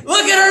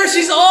 Look at her,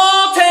 she's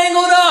all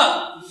tangled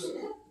up.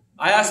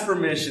 I asked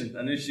permission.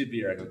 I knew she'd be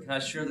here. I go, can I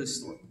share this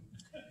story?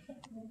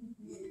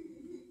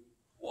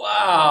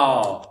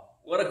 Wow,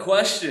 what a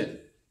question.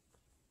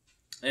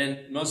 And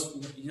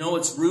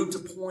it's rude to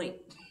point.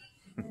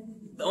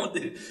 Don't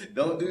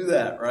do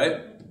that,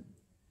 right?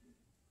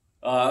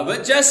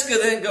 But Jessica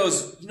then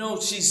goes,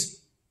 she's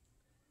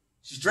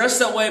dressed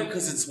that way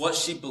because it's what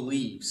she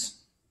believes.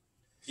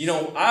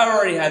 I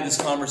already had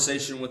this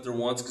conversation with her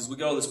once because we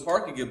go to this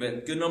parking event.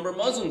 A good number of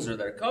Muslims are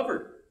there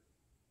covered.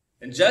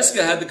 And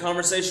Jessica had the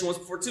conversation once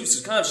before too.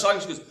 She's kind of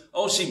shocking. She goes,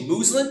 oh, is she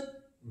Muslim?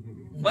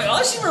 Like,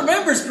 all she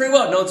remembers pretty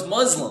well. No, it's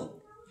Muslim.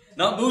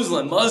 Not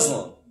Muslim,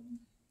 Muslim.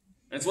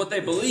 That's what they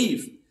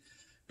believe.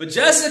 But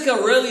Jessica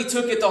really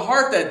took it to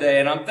heart that day,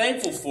 and I'm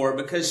thankful for it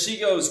because she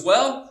goes,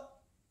 well,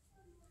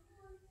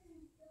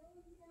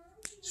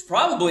 should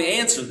probably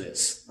answer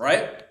this,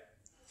 right?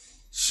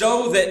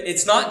 Show that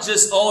it's not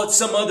just, it's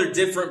some other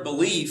different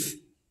belief,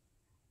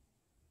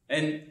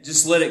 and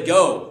just let it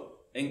go.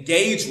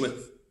 Engage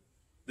with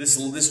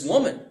this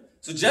woman.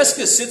 So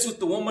Jessica sits with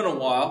the woman a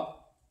while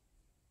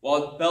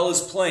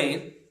Bella's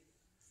playing,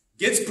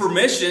 gets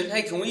permission.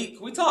 Hey, can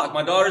we talk?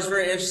 My daughter's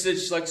very interested.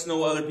 She likes to know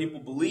what other people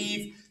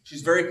believe.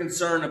 She's very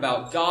concerned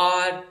about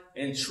God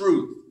and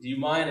truth. Do you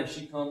mind if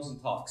she comes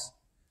and talks?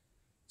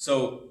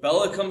 So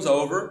Bella comes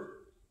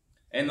over,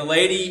 and the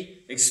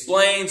lady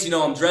explains,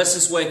 I'm dressed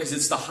this way because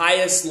it's the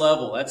highest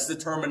level. That's the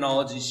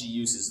terminology she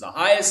uses. The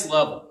highest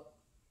level.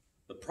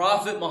 The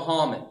Prophet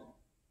Muhammad,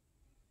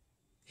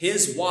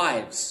 his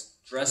wives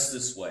dress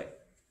this way.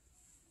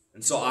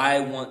 And so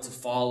I want to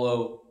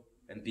follow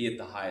and be at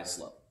the highest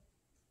level.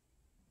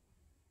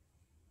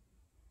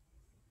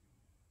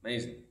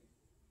 Amazing.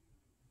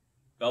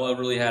 Bella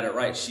really had it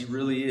right. She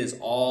really is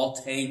all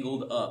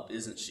tangled up,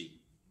 isn't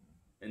she?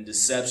 In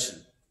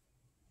deception.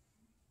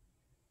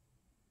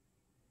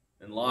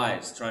 And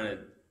lies, trying to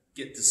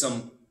get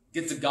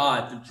to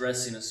God through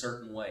dressing a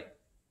certain way.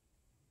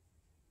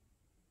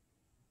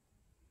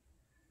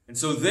 And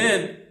so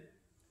then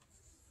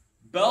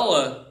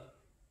Bella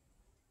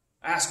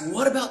asked,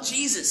 what about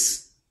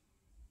Jesus?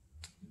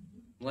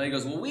 The lady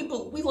goes, well,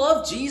 we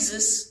love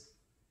Jesus.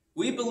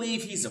 We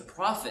believe he's a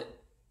prophet.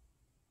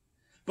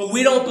 But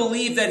we don't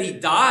believe that he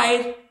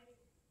died.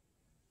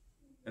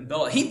 And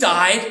Bella, he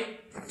died.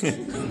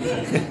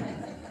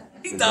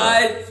 He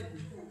died.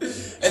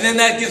 And then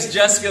that gives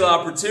Jessica the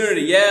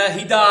opportunity. Yeah,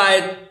 he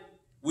died.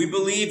 We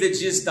believe that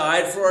Jesus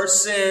died for our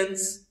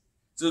sins.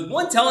 So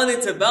one telling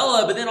it to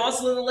Bella, but then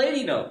also letting the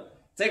lady know.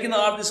 Taking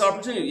this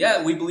opportunity.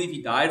 Yeah, we believe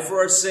he died for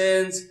our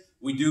sins.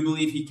 We do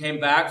believe he came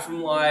back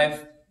from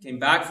life, came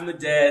back from the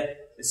dead,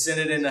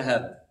 ascended into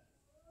heaven.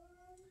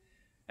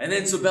 And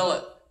then so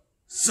Bella,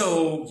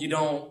 so you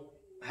don't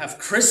have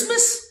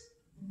Christmas?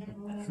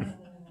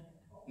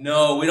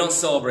 No, we don't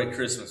celebrate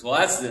Christmas. Well,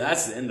 that's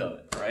the end of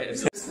it, right?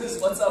 So,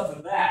 what's up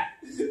with that?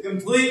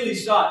 Completely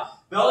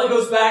shocked. Bella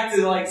goes back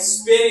to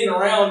spinning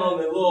around on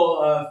the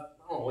little, I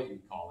don't know what you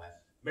call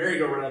that,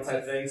 merry-go-round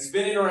type thing,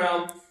 spinning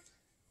around.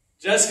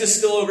 Jessica's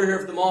still over here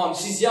with the mom.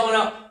 She's yelling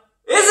out,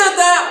 isn't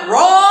that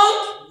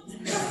wrong?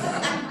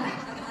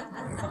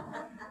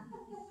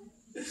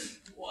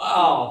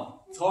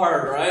 Wow. It's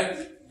hard,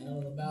 right? Out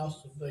of the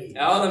mouths of babes.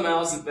 Out of the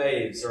mouths of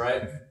babes,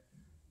 right?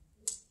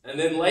 And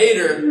then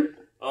later,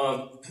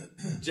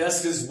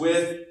 Jessica's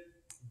with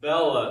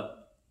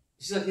Bella.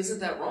 She's like, isn't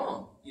that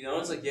wrong?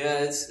 It's like, yeah,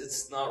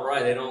 it's not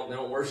right. They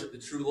don't worship the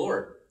true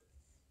Lord.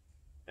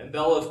 And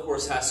Bella, of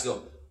course, has to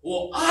go,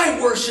 well,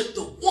 I worship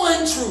the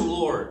one true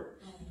Lord.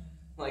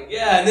 Like,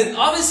 yeah, and then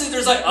obviously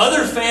there's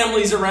other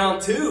families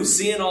around too,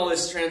 seeing all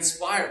this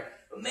transpire.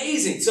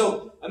 Amazing.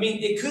 So, I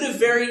mean, it could have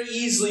very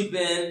easily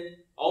been,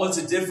 oh, it's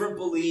a different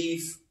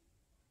belief.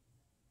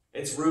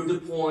 It's rude to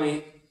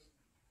point.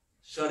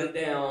 Shut it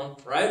down,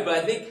 right? But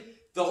I think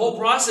the whole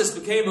process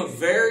became a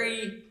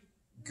very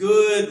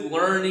good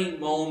learning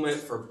moment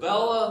for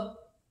Bella,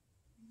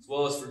 as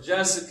well as for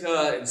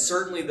Jessica, and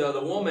certainly the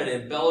other woman.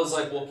 And Bella's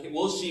like, well,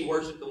 will she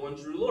worship the one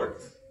true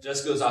Lord?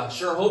 Jessica goes, I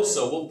sure hope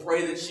so. We'll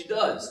pray that she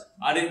does.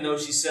 I didn't know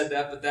she said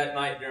that, but that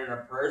night during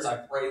our prayers, I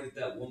prayed that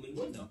that woman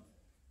would know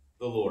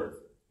the Lord,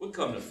 would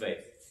come to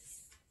faith.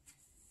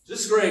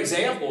 Just a great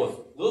example of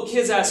little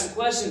kids asking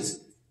questions.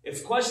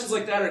 If questions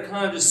like that are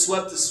kind of just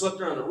swept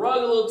under the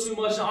rug a little too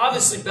much, now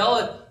obviously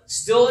Bella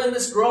still in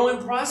this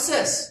growing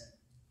process.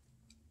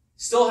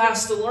 Still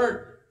has to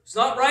learn. It's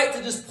not right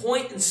to just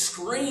point and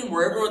scream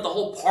where everyone at the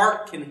whole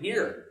park can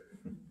hear.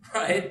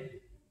 Right?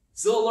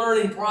 Still a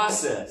learning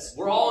process.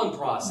 We're all in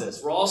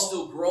process. We're all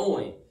still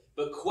growing.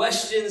 But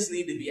questions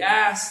need to be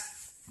asked.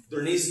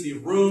 There needs to be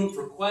room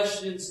for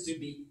questions to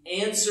be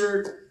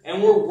answered.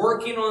 And we're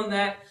working on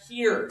that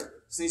here.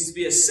 This needs to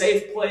be a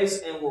safe place,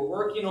 and we're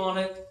working on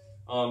it.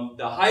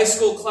 The high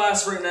school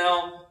class right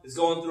now is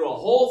going through a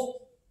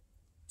whole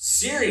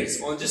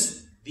series on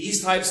just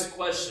these types of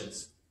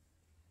questions.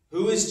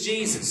 Who is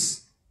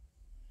Jesus?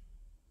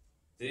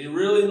 Did he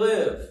really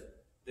live?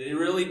 Did he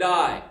really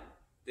die?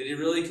 Did he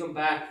really come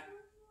back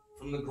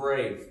from the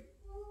grave?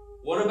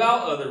 What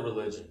about other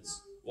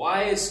religions?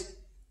 Why is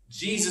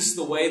Jesus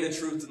the way, the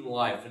truth, and the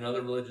life, and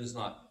other religions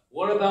not?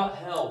 What about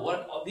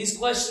hell? These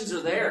questions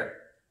are there.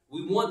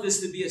 We want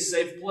this to be a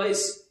safe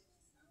place.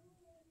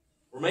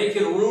 We're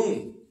making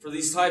room for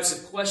these types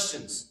of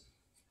questions.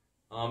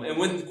 And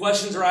when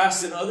questions are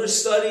asked in other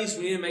studies,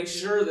 we need to make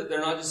sure that they're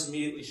not just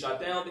immediately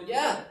shot down. But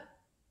yeah,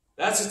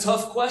 that's a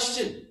tough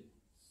question.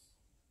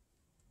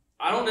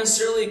 I don't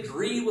necessarily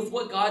agree with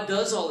what God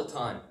does all the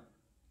time.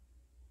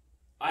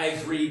 I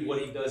agree what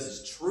he does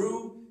is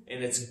true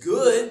and it's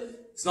good.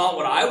 It's not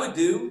what I would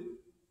do,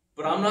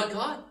 but I'm not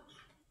God.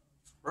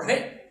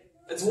 Right?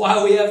 That's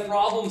why we have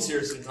problems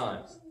here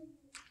sometimes.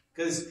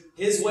 Because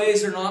his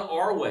ways are not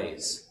our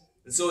ways.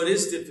 And so it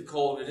is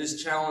difficult, it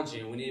is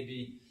challenging. We need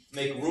to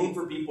make room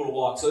for people to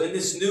walk. So in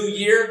this new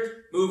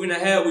year, moving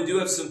ahead, we do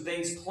have some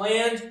things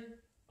planned.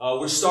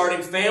 We're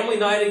starting family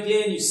night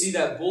again. You see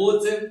that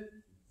bulletin.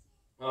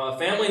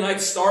 Family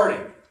night's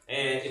starting.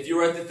 And if you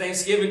were at the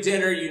Thanksgiving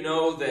dinner, you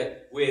know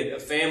that we had a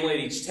family at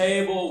each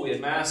table. We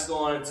had masks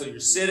on until you're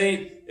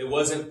sitting. It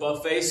wasn't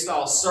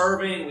buffet-style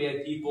serving. We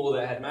had people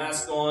that had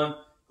masks on,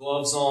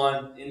 gloves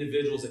on,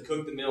 individuals that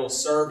cooked the meal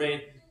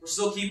serving. We're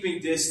still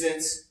keeping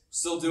distance,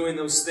 still doing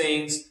those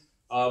things.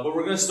 But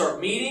we're going to start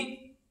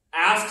meeting.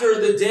 After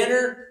the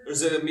dinner,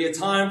 there's going to be a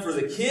time for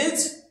the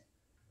kids.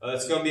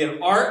 It's going to be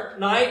an art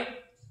night.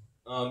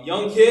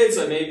 Young kids,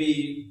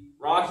 maybe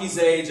Rocky's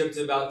age up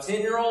to about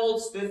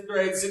 10-year-olds, 5th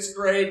grade, 6th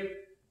grade.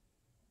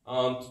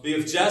 To be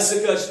with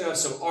Jessica, she's going to have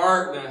some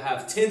art. We're going to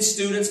have 10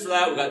 students for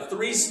that. We've got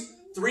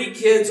three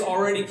kids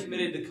already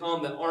committed to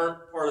come that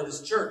aren't part of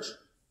this church.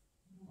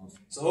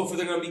 So hopefully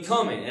they're going to be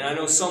coming. And I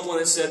know someone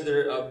has said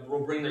they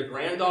will bring their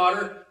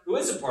granddaughter, who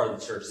is a part of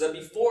the church. That'd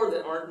be 4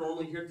 that aren't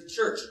normally here at the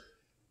church.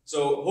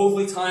 So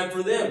hopefully time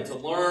for them to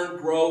learn,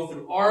 grow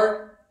through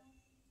art.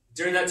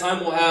 During that time,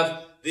 we'll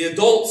have the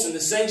adults in the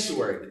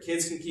sanctuary. The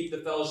kids can keep the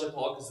fellowship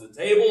hall because of the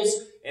tables,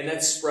 and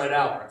that's spread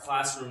out. Our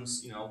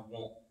classrooms,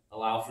 won't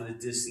allow for the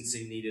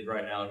distancing needed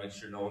right now to make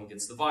sure no one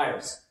gets the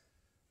virus.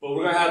 But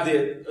we're going to have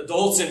the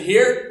adults in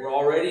here. We're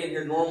already in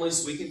here normally,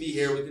 so we can be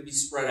here. We can be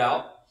spread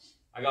out.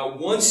 I got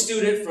one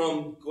student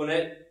from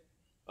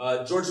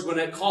Georgia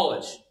Gwinnett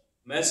College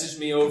messaged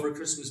me over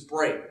Christmas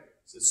break.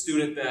 It's a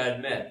student that I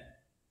had met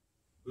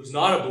who's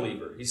not a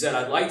believer. He said,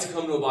 I'd like to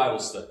come to a Bible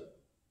study.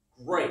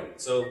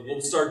 Great. So we'll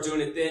start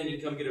doing it then. You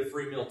can come get a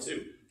free meal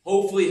too.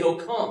 Hopefully he'll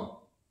come.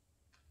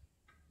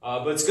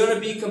 But it's going to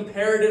be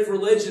comparative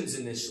religions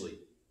initially.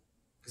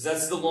 Because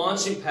that's the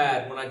launching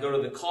pad when I go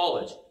to the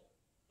college.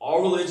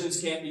 All religions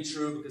can't be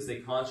true because they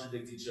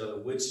contradict each other.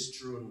 Which is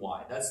true and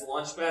why? That's the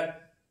launch pad.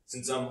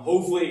 Since I'm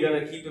hopefully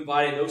going to keep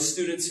inviting those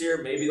students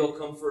here, maybe they'll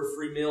come for a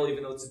free meal,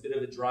 even though it's a bit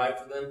of a drive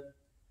for them.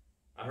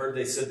 I heard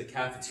they said the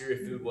cafeteria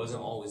food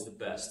wasn't always the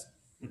best.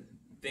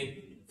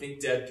 Think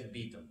Deb can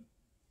beat them.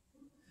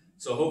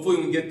 So hopefully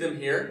we can get them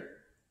here.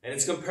 And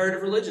it's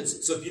comparative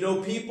religions. So if you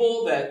know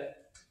people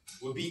that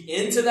would be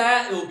into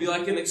that, it will be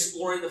like an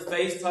exploring the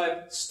faith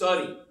type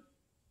study.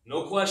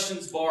 No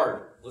questions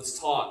barred. Let's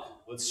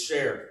talk. Let's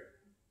share.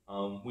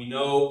 We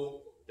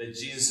know that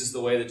Jesus is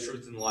the way, the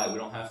truth, and the light. We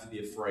don't have to be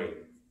afraid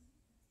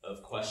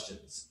of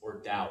questions or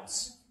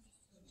doubts.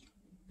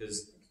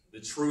 Because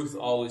the truth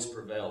always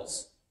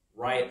prevails.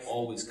 Right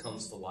always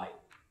comes to light.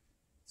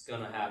 It's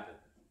going to happen.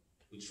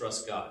 We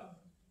trust God.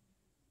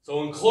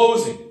 So in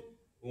closing,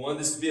 we want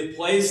this to be a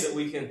place that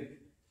we can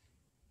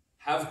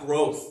have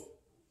growth.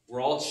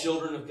 We're all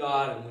children of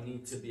God, and we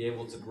need to be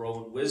able to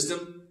grow in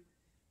wisdom.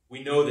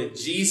 We know that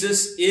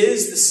Jesus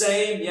is the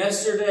same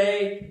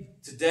yesterday,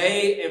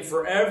 today, and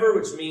forever,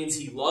 which means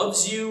he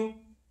loves you.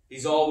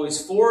 He's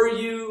always for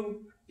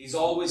you. He's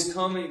always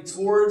coming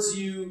towards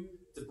you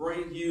to to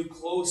bring you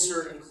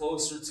closer and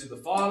closer to the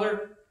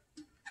Father.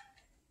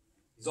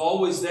 He's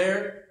always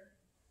there.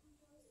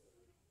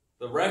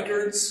 The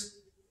records,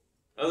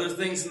 other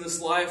things in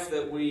this life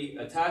that we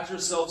attach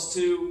ourselves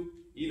to,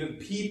 even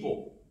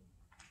people,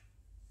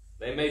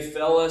 they may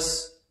fail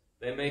us,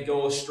 they may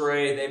go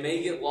astray, they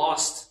may get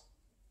lost.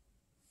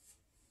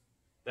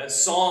 That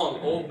song,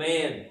 Old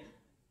Man,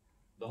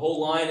 the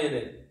whole line in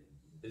it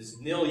is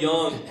Neil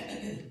Young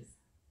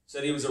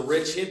said he was a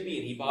rich hippie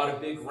and he bought a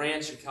big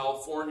ranch in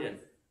California.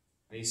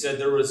 And he said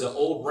there was an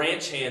old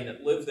ranch hand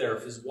that lived there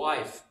with his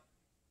wife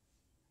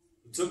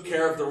who took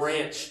care of the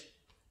ranch.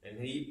 And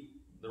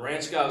the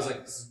ranch guy was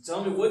like,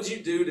 tell me, what'd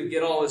you do to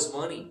get all this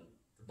money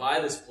to buy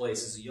this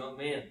place as a young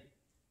man?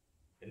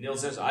 And Neil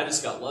says, I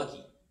just got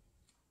lucky.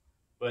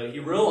 But he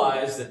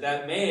realized that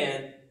that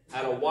man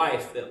had a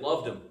wife that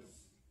loved him.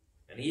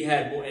 And he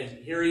had more,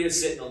 and here he is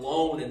sitting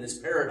alone in this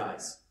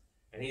paradise.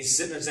 And he's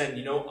sitting there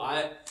saying,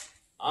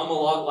 I'm a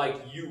lot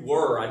like you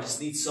were. I just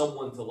need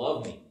someone to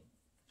love me.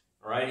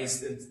 All right?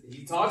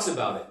 He talks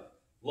about it.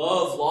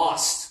 Love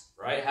lost,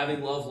 right?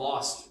 Having love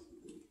lost.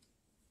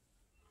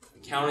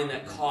 And counting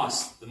that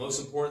cost. The most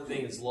important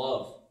thing is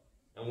love.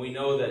 And we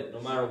know that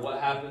no matter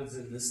what happens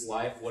in this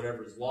life,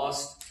 whatever is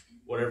lost,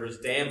 whatever is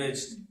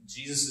damaged,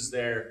 Jesus is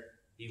there.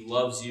 He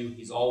loves you.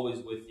 He's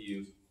always with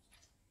you.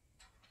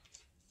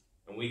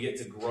 And we get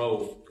to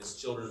grow as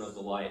children of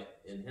the light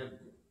in Him.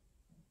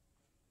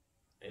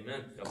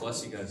 Amen. God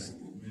bless you guys.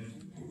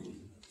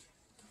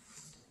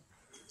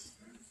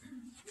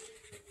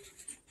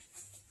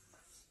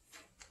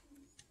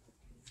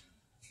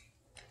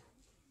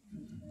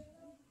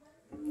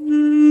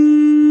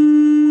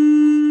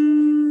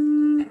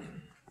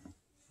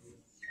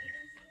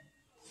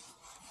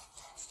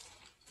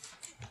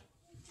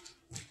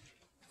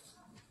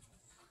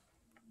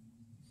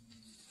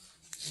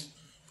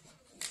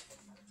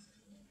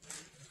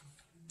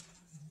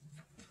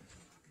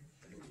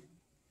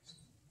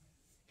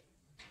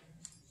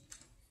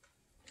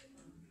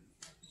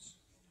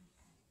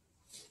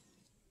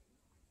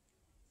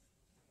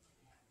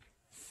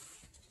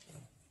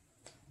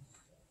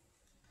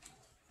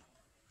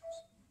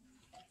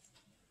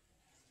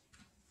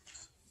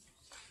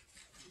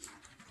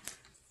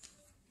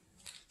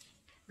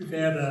 We've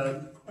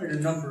had quite a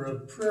number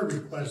of prayer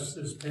requests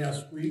this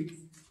past week,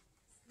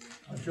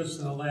 just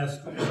in the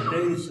last couple of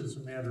days, as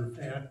a matter of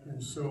fact,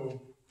 and so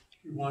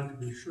we want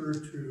to be sure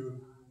to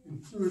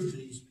include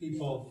these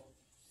people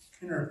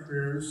in our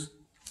prayers.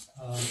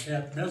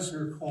 Pat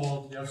Mesner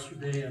called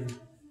yesterday and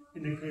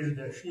indicated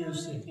that she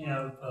is to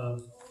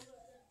have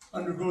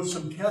undergo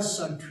some tests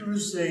on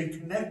Tuesday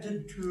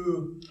connected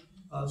to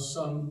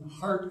some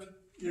heart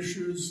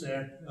issues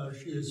that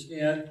she has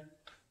had.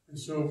 And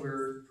so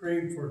we're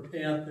praying for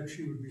Pat that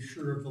she would be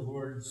sure of the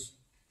Lord's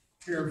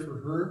care for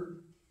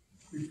her.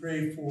 We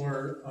pray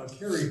for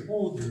Carrie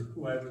Holder,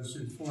 who I was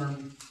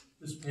informed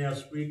this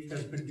past week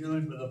has been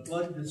dealing with a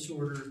blood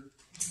disorder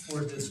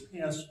for this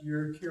past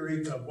year.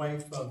 Carrie, the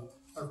wife of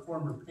our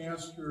former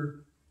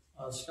pastor,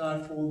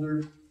 Scott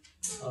Holder,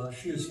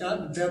 she has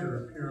gotten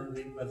better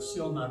apparently, but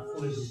still not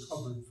fully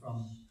recovered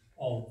from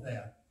all of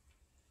that.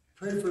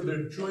 Pray for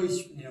the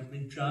Joyce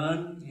family.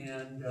 John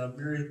and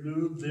Mary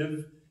Lou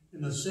live in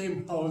the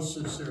same house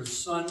as their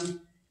son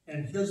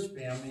and his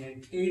family,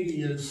 and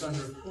Katie is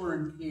under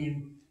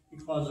quarantine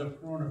because of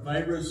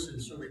coronavirus,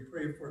 and so we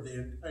pray for the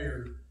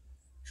entire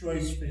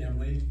Joyce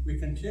family. We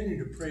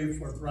continue to pray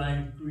for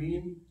Brian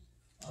Green,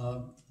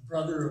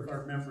 brother of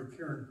our member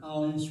Karen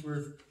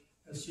Hollingsworth,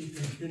 as he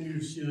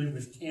continues dealing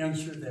with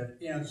cancer that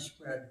has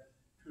spread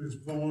to his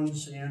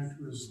bones and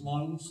to his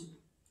lungs.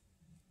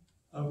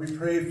 We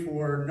pray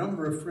for a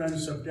number of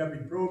friends of Debbie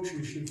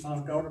Broachy. She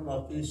found out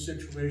about these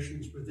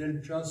situations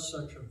within just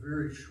such a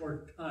very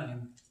short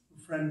time. A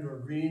friend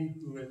Doreen,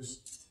 who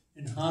is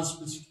in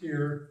hospice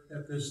care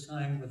at this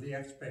time with the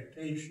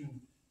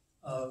expectation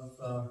of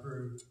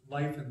her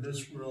life in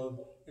this world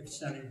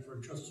extending for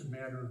just a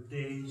matter of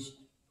days,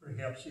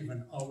 perhaps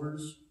even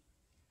hours.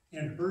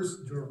 And her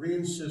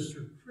Doreen's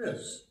sister,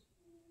 Chris,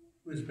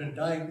 who has been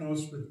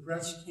diagnosed with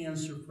breast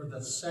cancer for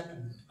the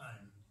second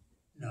time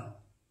now.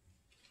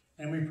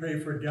 And we pray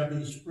for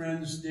Debbie's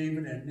friends,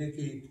 David and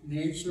Nikki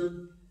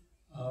Nazer,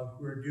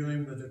 who are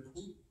dealing with the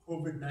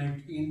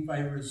COVID-19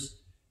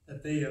 virus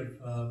that they have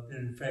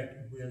been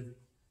infected with.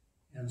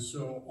 And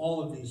so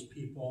all of these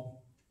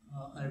people,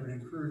 I would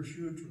encourage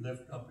you to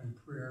lift up in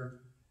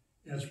prayer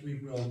as we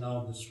will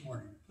now this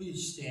morning.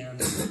 Please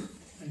stand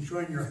and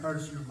join your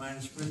hearts and your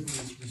minds with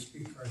me as we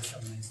speak to our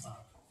Heavenly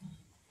Father.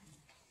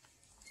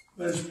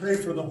 Let us pray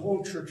for the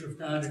whole Church of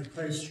God in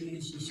Christ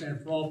Jesus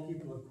and for all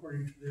people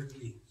according to their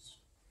needs.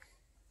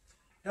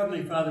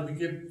 Heavenly Father, we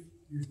give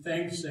you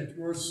thanks that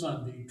your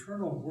Son, the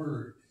eternal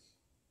Word,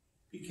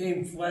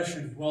 became flesh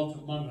and dwelt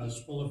among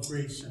us, full of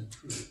grace and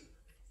truth.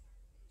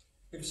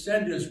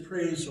 Extend his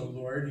praise, O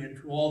Lord,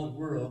 into all the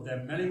world,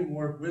 that many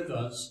more with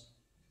us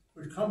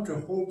would come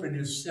to hope in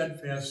his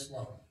steadfast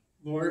love.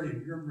 Lord,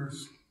 in your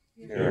mercy.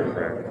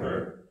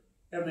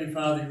 Heavenly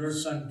Father, your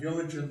Son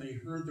diligently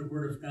heard the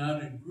word of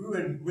God and grew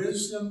in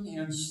wisdom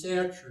and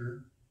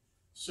stature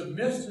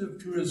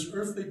submissive to his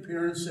earthly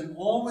parents, and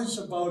always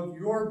about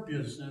your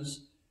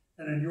business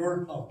and in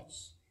your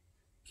house.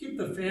 Keep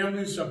the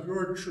families of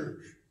your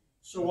church,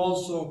 so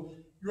also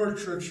your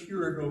church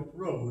here at Oak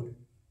Road,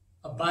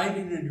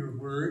 abiding in your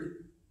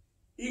word,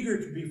 eager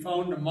to be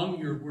found among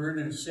your word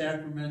and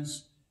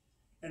sacraments,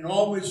 and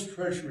always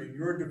treasuring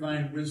your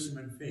divine wisdom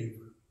and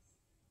favor.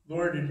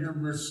 Lord, in your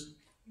mercy.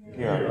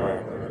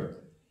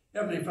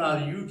 Heavenly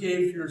Father, you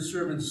gave your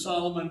servant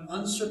Solomon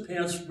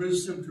unsurpassed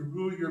wisdom to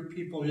rule your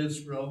people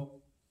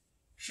Israel,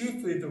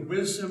 chiefly the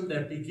wisdom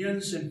that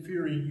begins in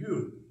fearing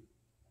you.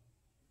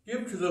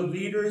 Give to the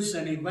leaders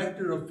and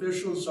elected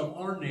officials of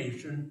our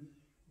nation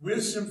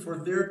wisdom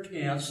for their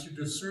task to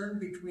discern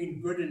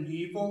between good and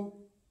evil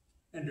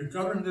and to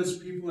govern this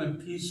people in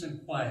peace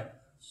and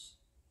quietness.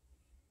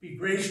 Be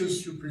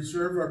gracious to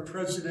preserve our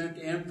president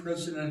and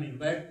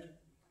president-elect,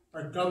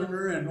 our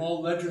governor, and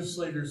all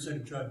legislators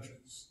and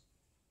judges.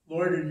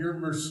 Lord, in your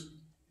mercy.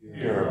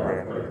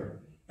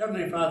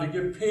 Heavenly Father,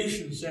 give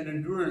patience and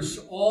endurance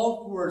to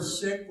all who are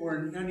sick or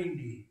in any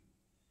need.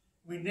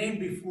 We name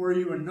before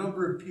you a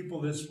number of people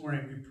this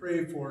morning. We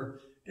pray for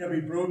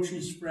Debbie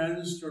Brochi's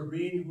friends,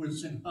 Doreen, who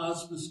is in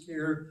hospice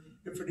care.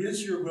 If it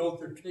is your will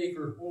to take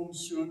her home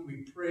soon,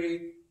 we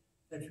pray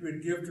that you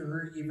would give to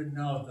her even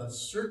now the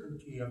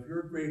certainty of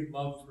your great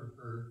love for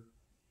her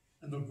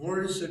and the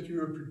glories that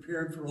you have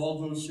prepared for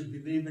all those who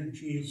believe in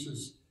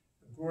Jesus,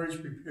 the glories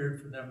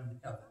prepared for them in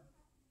heaven.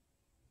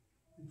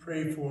 We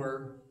pray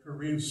for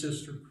Doreen's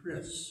sister,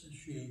 Chris, as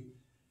she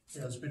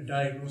has been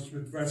diagnosed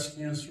with breast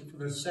cancer for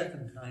the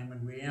second time,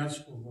 and we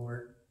ask, O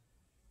Lord,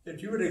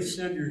 that you would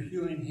extend your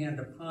healing hand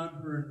upon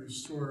her and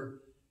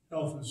restore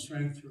health and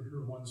strength to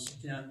her once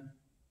again.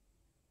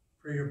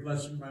 Pray your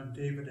blessing on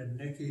David and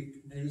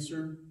Nikki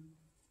Knazer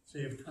as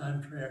they have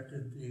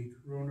contracted the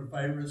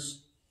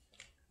coronavirus.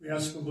 We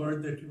ask, O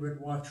Lord, that you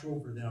would watch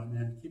over them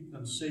and keep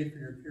them safe in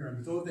your care.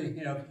 And though they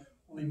have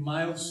only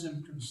mild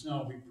symptoms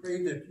now, we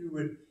pray that you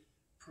would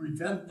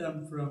prevent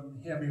them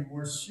from having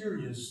more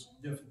serious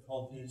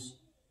difficulties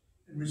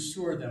and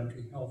restore them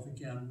to health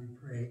again, we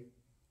pray.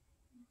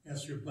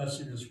 Ask your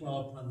blessing as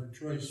well upon the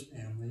Joyce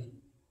family,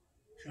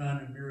 John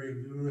and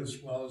Mary Lou, as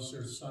well as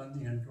their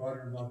son and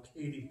daughter-in-law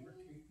Katie,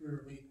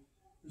 particularly,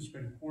 who's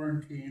been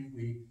quarantined.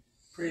 We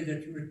pray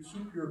that you would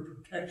keep your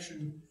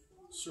protection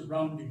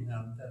surrounding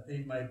them, that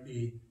they might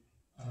be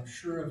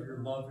sure of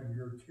your love and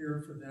your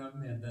care for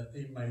them, and that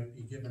they might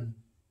be given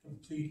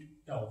complete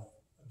health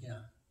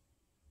again.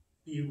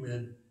 Be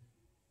with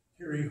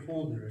Carrie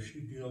Holder as she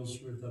deals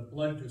with a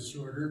blood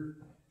disorder.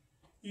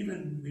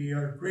 Even we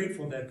are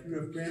grateful that you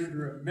have granted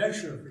her a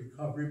measure of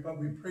recovery, but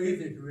we pray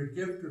that you would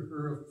give to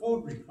her a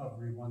full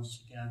recovery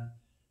once again,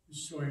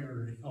 restoring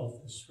her to health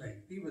and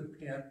strength. Be with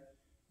Pat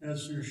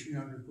as she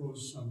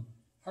undergoes some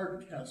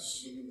heart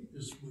tests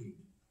this week.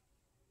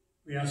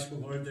 We ask the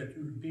Lord that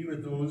you would be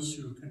with those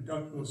who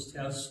conduct those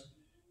tests,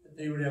 that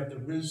they would have the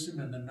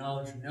wisdom and the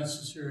knowledge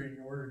necessary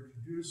in order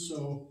to do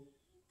so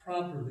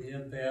properly,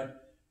 and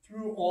that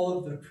through all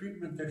of the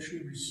treatment that she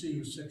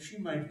receives, that she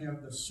might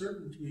have the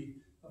certainty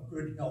of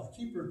good health.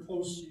 Keep her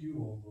close to you,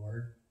 O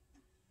Lord.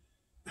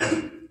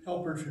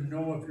 Help her to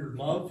know of your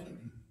love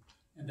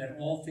and that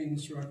all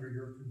things are under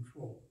your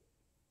control.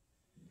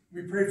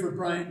 We pray for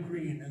Brian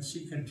Green as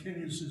he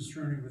continues his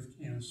journey with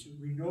cancer.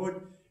 We know it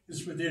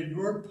is within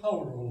your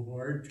power, O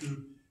Lord,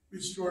 to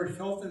restore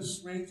health and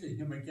strength to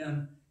him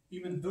again,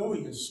 even though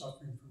he is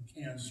suffering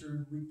from cancer.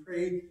 And we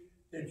pray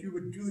that you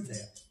would do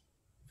that.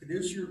 If it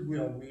is your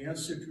will, we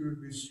ask that you would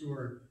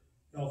restore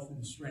health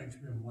and strength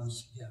to him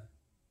once again.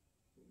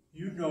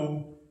 You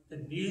know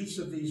the needs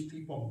of these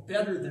people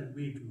better than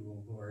we do,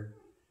 O Lord.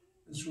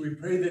 And so we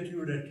pray that you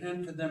would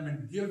attend to them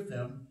and give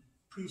them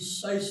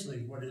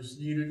precisely what is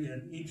needed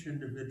in each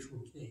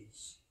individual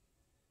case.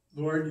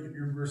 Lord, in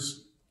your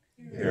mercy.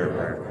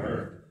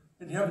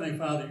 And Heavenly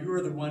Father, you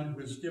are the one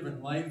who has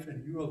given life,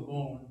 and you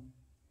alone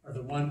are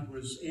the one who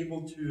is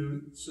able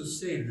to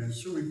sustain it. And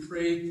so we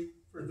pray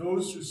for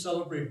those who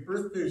celebrate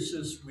birthdays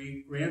this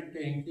week: Grant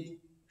Danke,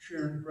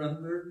 Sharon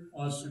Brundler,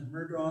 Austin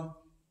Murdoch,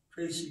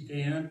 Tracy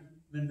Dan,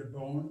 Linda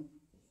Bone.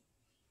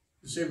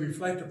 As they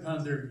reflect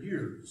upon their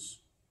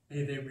years,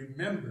 may they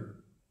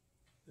remember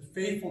the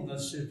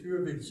faithfulness that you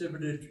have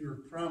exhibited to your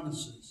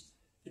promises,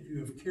 that you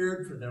have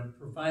cared for them,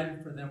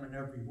 provided for them in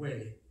every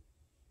way.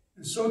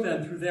 And so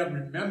then, through that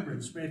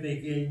remembrance, may they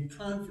gain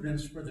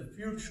confidence for the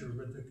future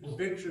with the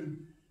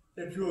conviction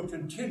that you will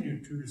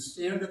continue to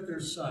stand at their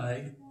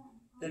side,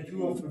 that you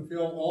will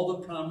fulfill all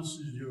the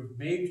promises you have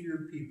made to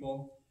your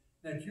people,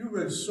 that you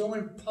would so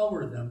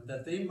empower them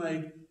that they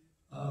might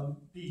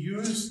be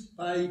used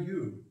by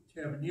you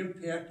to have an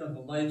impact on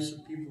the lives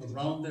of people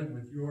around them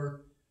with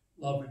your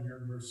love and your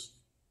mercy.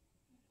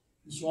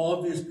 And so all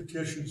of these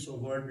petitions, O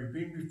Lord, we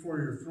bring before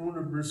your throne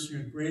of mercy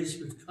and grace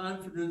with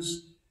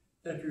confidence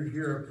that you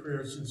hear our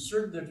prayers, and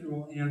certain that you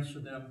will answer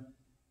them,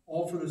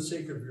 all for the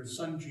sake of your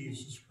Son,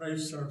 Jesus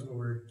Christ our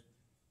Lord,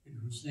 in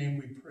whose name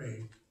we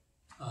pray.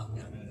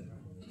 Amen.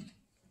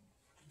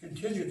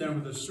 Continue then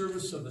with the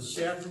service of the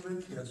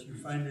sacrament as you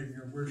find it in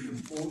your worship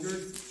folder.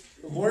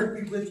 The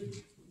Lord be with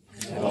you.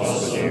 and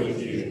also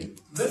with you.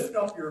 Lift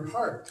up your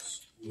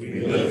hearts.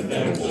 We lift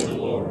them to the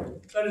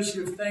Lord. Let us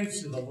give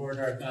thanks to the Lord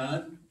our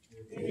God.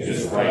 It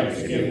is right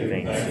to give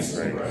him thanks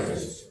and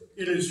praise.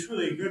 It is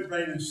truly good,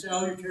 right, and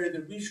salutary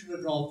that we should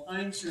at all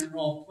times and in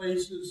all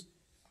places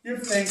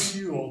give thanks to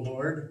you, O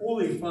Lord,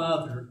 Holy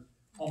Father,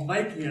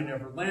 Almighty and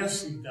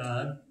everlasting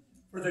God,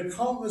 for the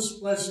countless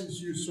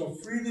blessings you so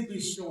freely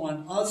bestow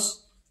on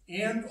us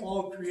and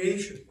all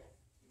creation.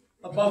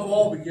 Above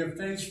all, we give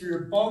thanks for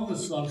your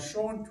boundless love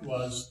shown to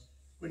us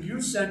when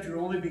you sent your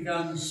only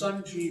begotten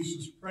Son,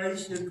 Jesus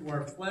Christ, into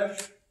our flesh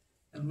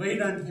and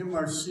laid on him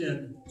our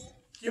sin,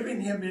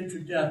 giving him into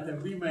death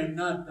that we might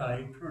not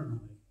die eternally.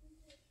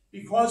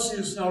 Because he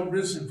is now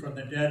risen from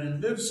the dead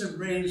and lives and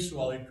reigns to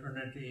all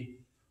eternity,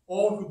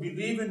 all who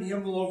believe in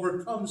him will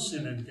overcome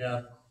sin and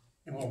death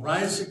and will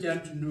rise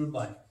again to new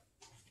life.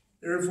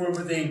 Therefore,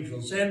 with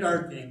angels and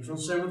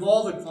archangels and with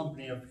all the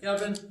company of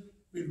heaven,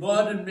 we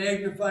laud and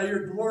magnify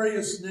your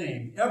glorious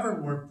name,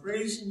 evermore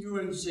praising you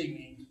and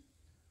singing.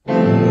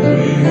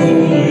 Holy,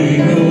 holy,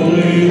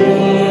 holy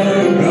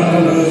Lord,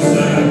 God of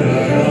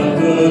Sabaoth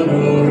the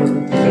Lord,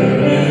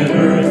 heaven and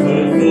earth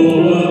are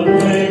full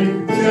of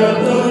flame, shout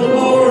the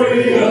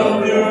glory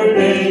of your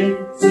name.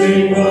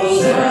 Sing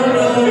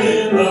Hosanna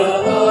in the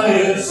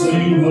highest,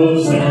 sing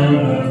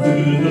Hosanna to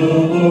the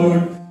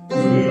Lord.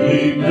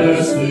 Truly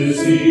blessed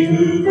is he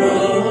who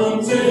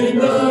comes in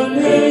the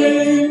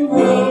name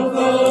of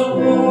the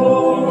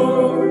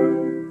Lord.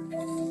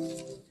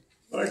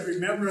 Lord,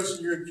 remember us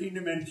in your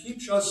kingdom and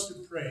teach us to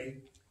pray.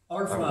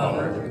 Our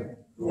Father,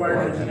 who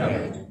art in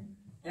heaven,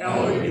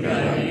 hallowed be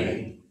thy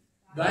name.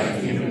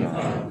 Thy kingdom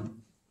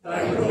come,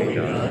 thy will be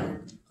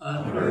done,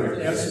 on earth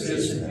as it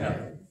is in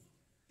heaven.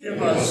 Give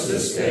us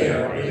this day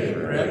our daily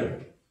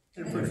bread,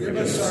 and forgive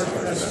us our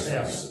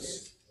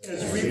trespasses,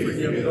 as we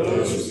forgive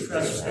those who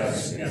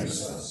trespass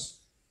against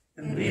us.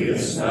 And lead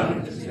us not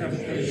into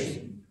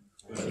temptation,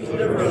 but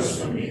deliver us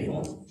from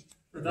evil.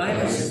 For thine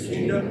is the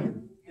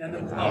kingdom, and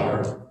the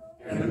power,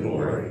 and the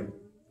glory,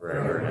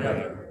 forever and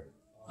ever.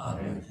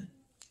 Amen.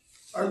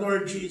 Our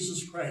Lord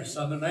Jesus Christ,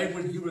 on the night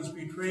when he was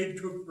betrayed,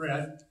 took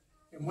bread,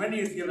 and when he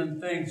had given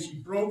thanks, he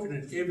broke it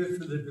and gave it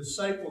to the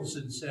disciples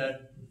and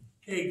said,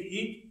 Take,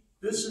 eat,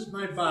 this is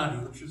my body,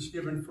 which is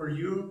given for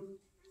you.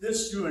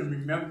 This do in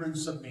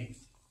remembrance of me.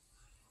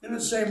 In the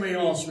same way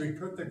also he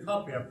took the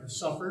cup after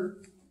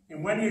supper,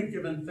 and when he had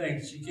given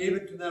thanks, he gave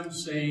it to them,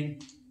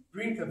 saying,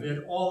 Drink of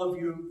it, all of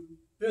you.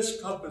 This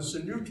cup is the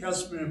New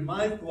Testament in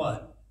my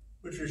blood,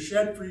 which is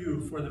shed for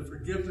you for the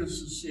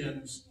forgiveness of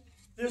sins.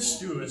 This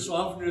do as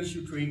often as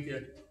you drink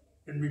it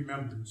in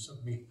remembrance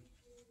of me.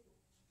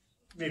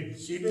 You may be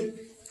seated.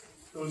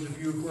 Those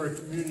of you who are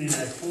communing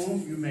at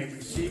home, you may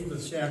receive the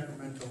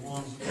sacrament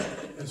along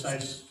as I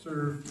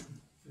serve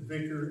the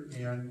vicar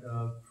and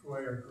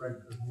Troy, our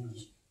director of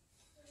music.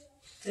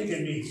 Take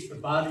and eat the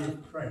body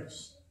of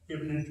Christ,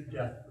 given into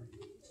death for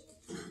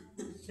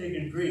you. Take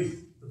and drink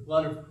the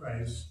blood of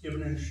Christ,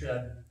 given and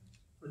shed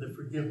for the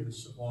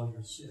forgiveness of all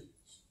your sins.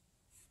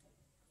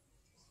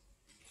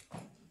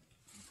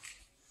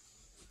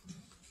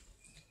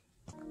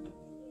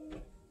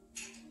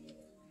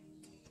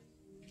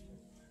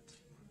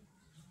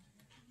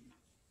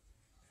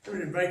 I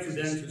would invite you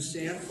then to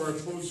stand for our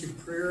closing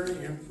prayer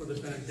and for the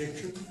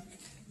benediction.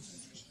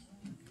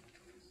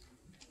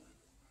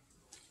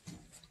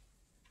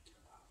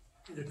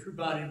 May the true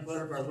body and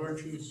blood of our Lord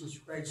Jesus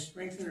Christ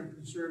strengthen and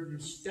preserve you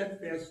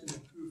steadfast in the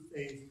true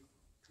faith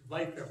to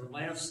life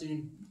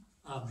everlasting.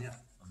 Amen.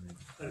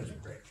 Let us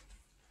pray.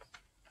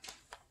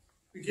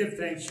 We give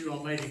thanks to you,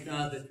 Almighty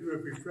God, that you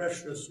have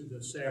refreshed us through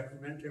the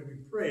sacrament, and we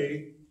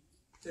pray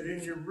that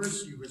in your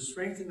mercy you would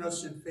strengthen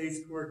us in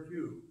faith toward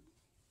you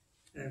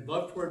and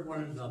love toward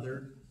one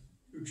another,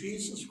 through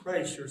Jesus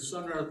Christ, your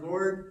Son, our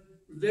Lord,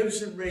 who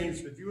lives and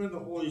reigns with you in the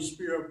Holy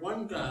Spirit,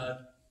 one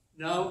God,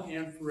 now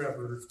and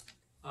forever.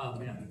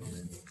 Amen.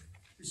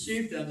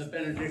 Receive then the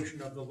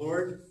benediction of the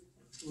Lord.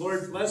 The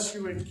Lord bless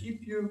you and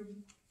keep you.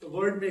 The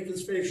Lord make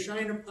his face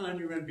shine upon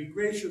you and be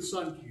gracious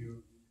unto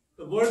you.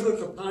 The Lord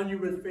look upon you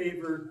with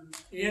favor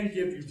and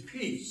give you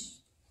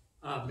peace.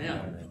 Amen.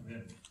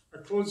 Amen.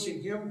 Our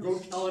closing hymn, Go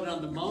Tell It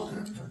on the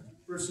Mountain,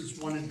 verses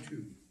 1 and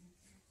 2.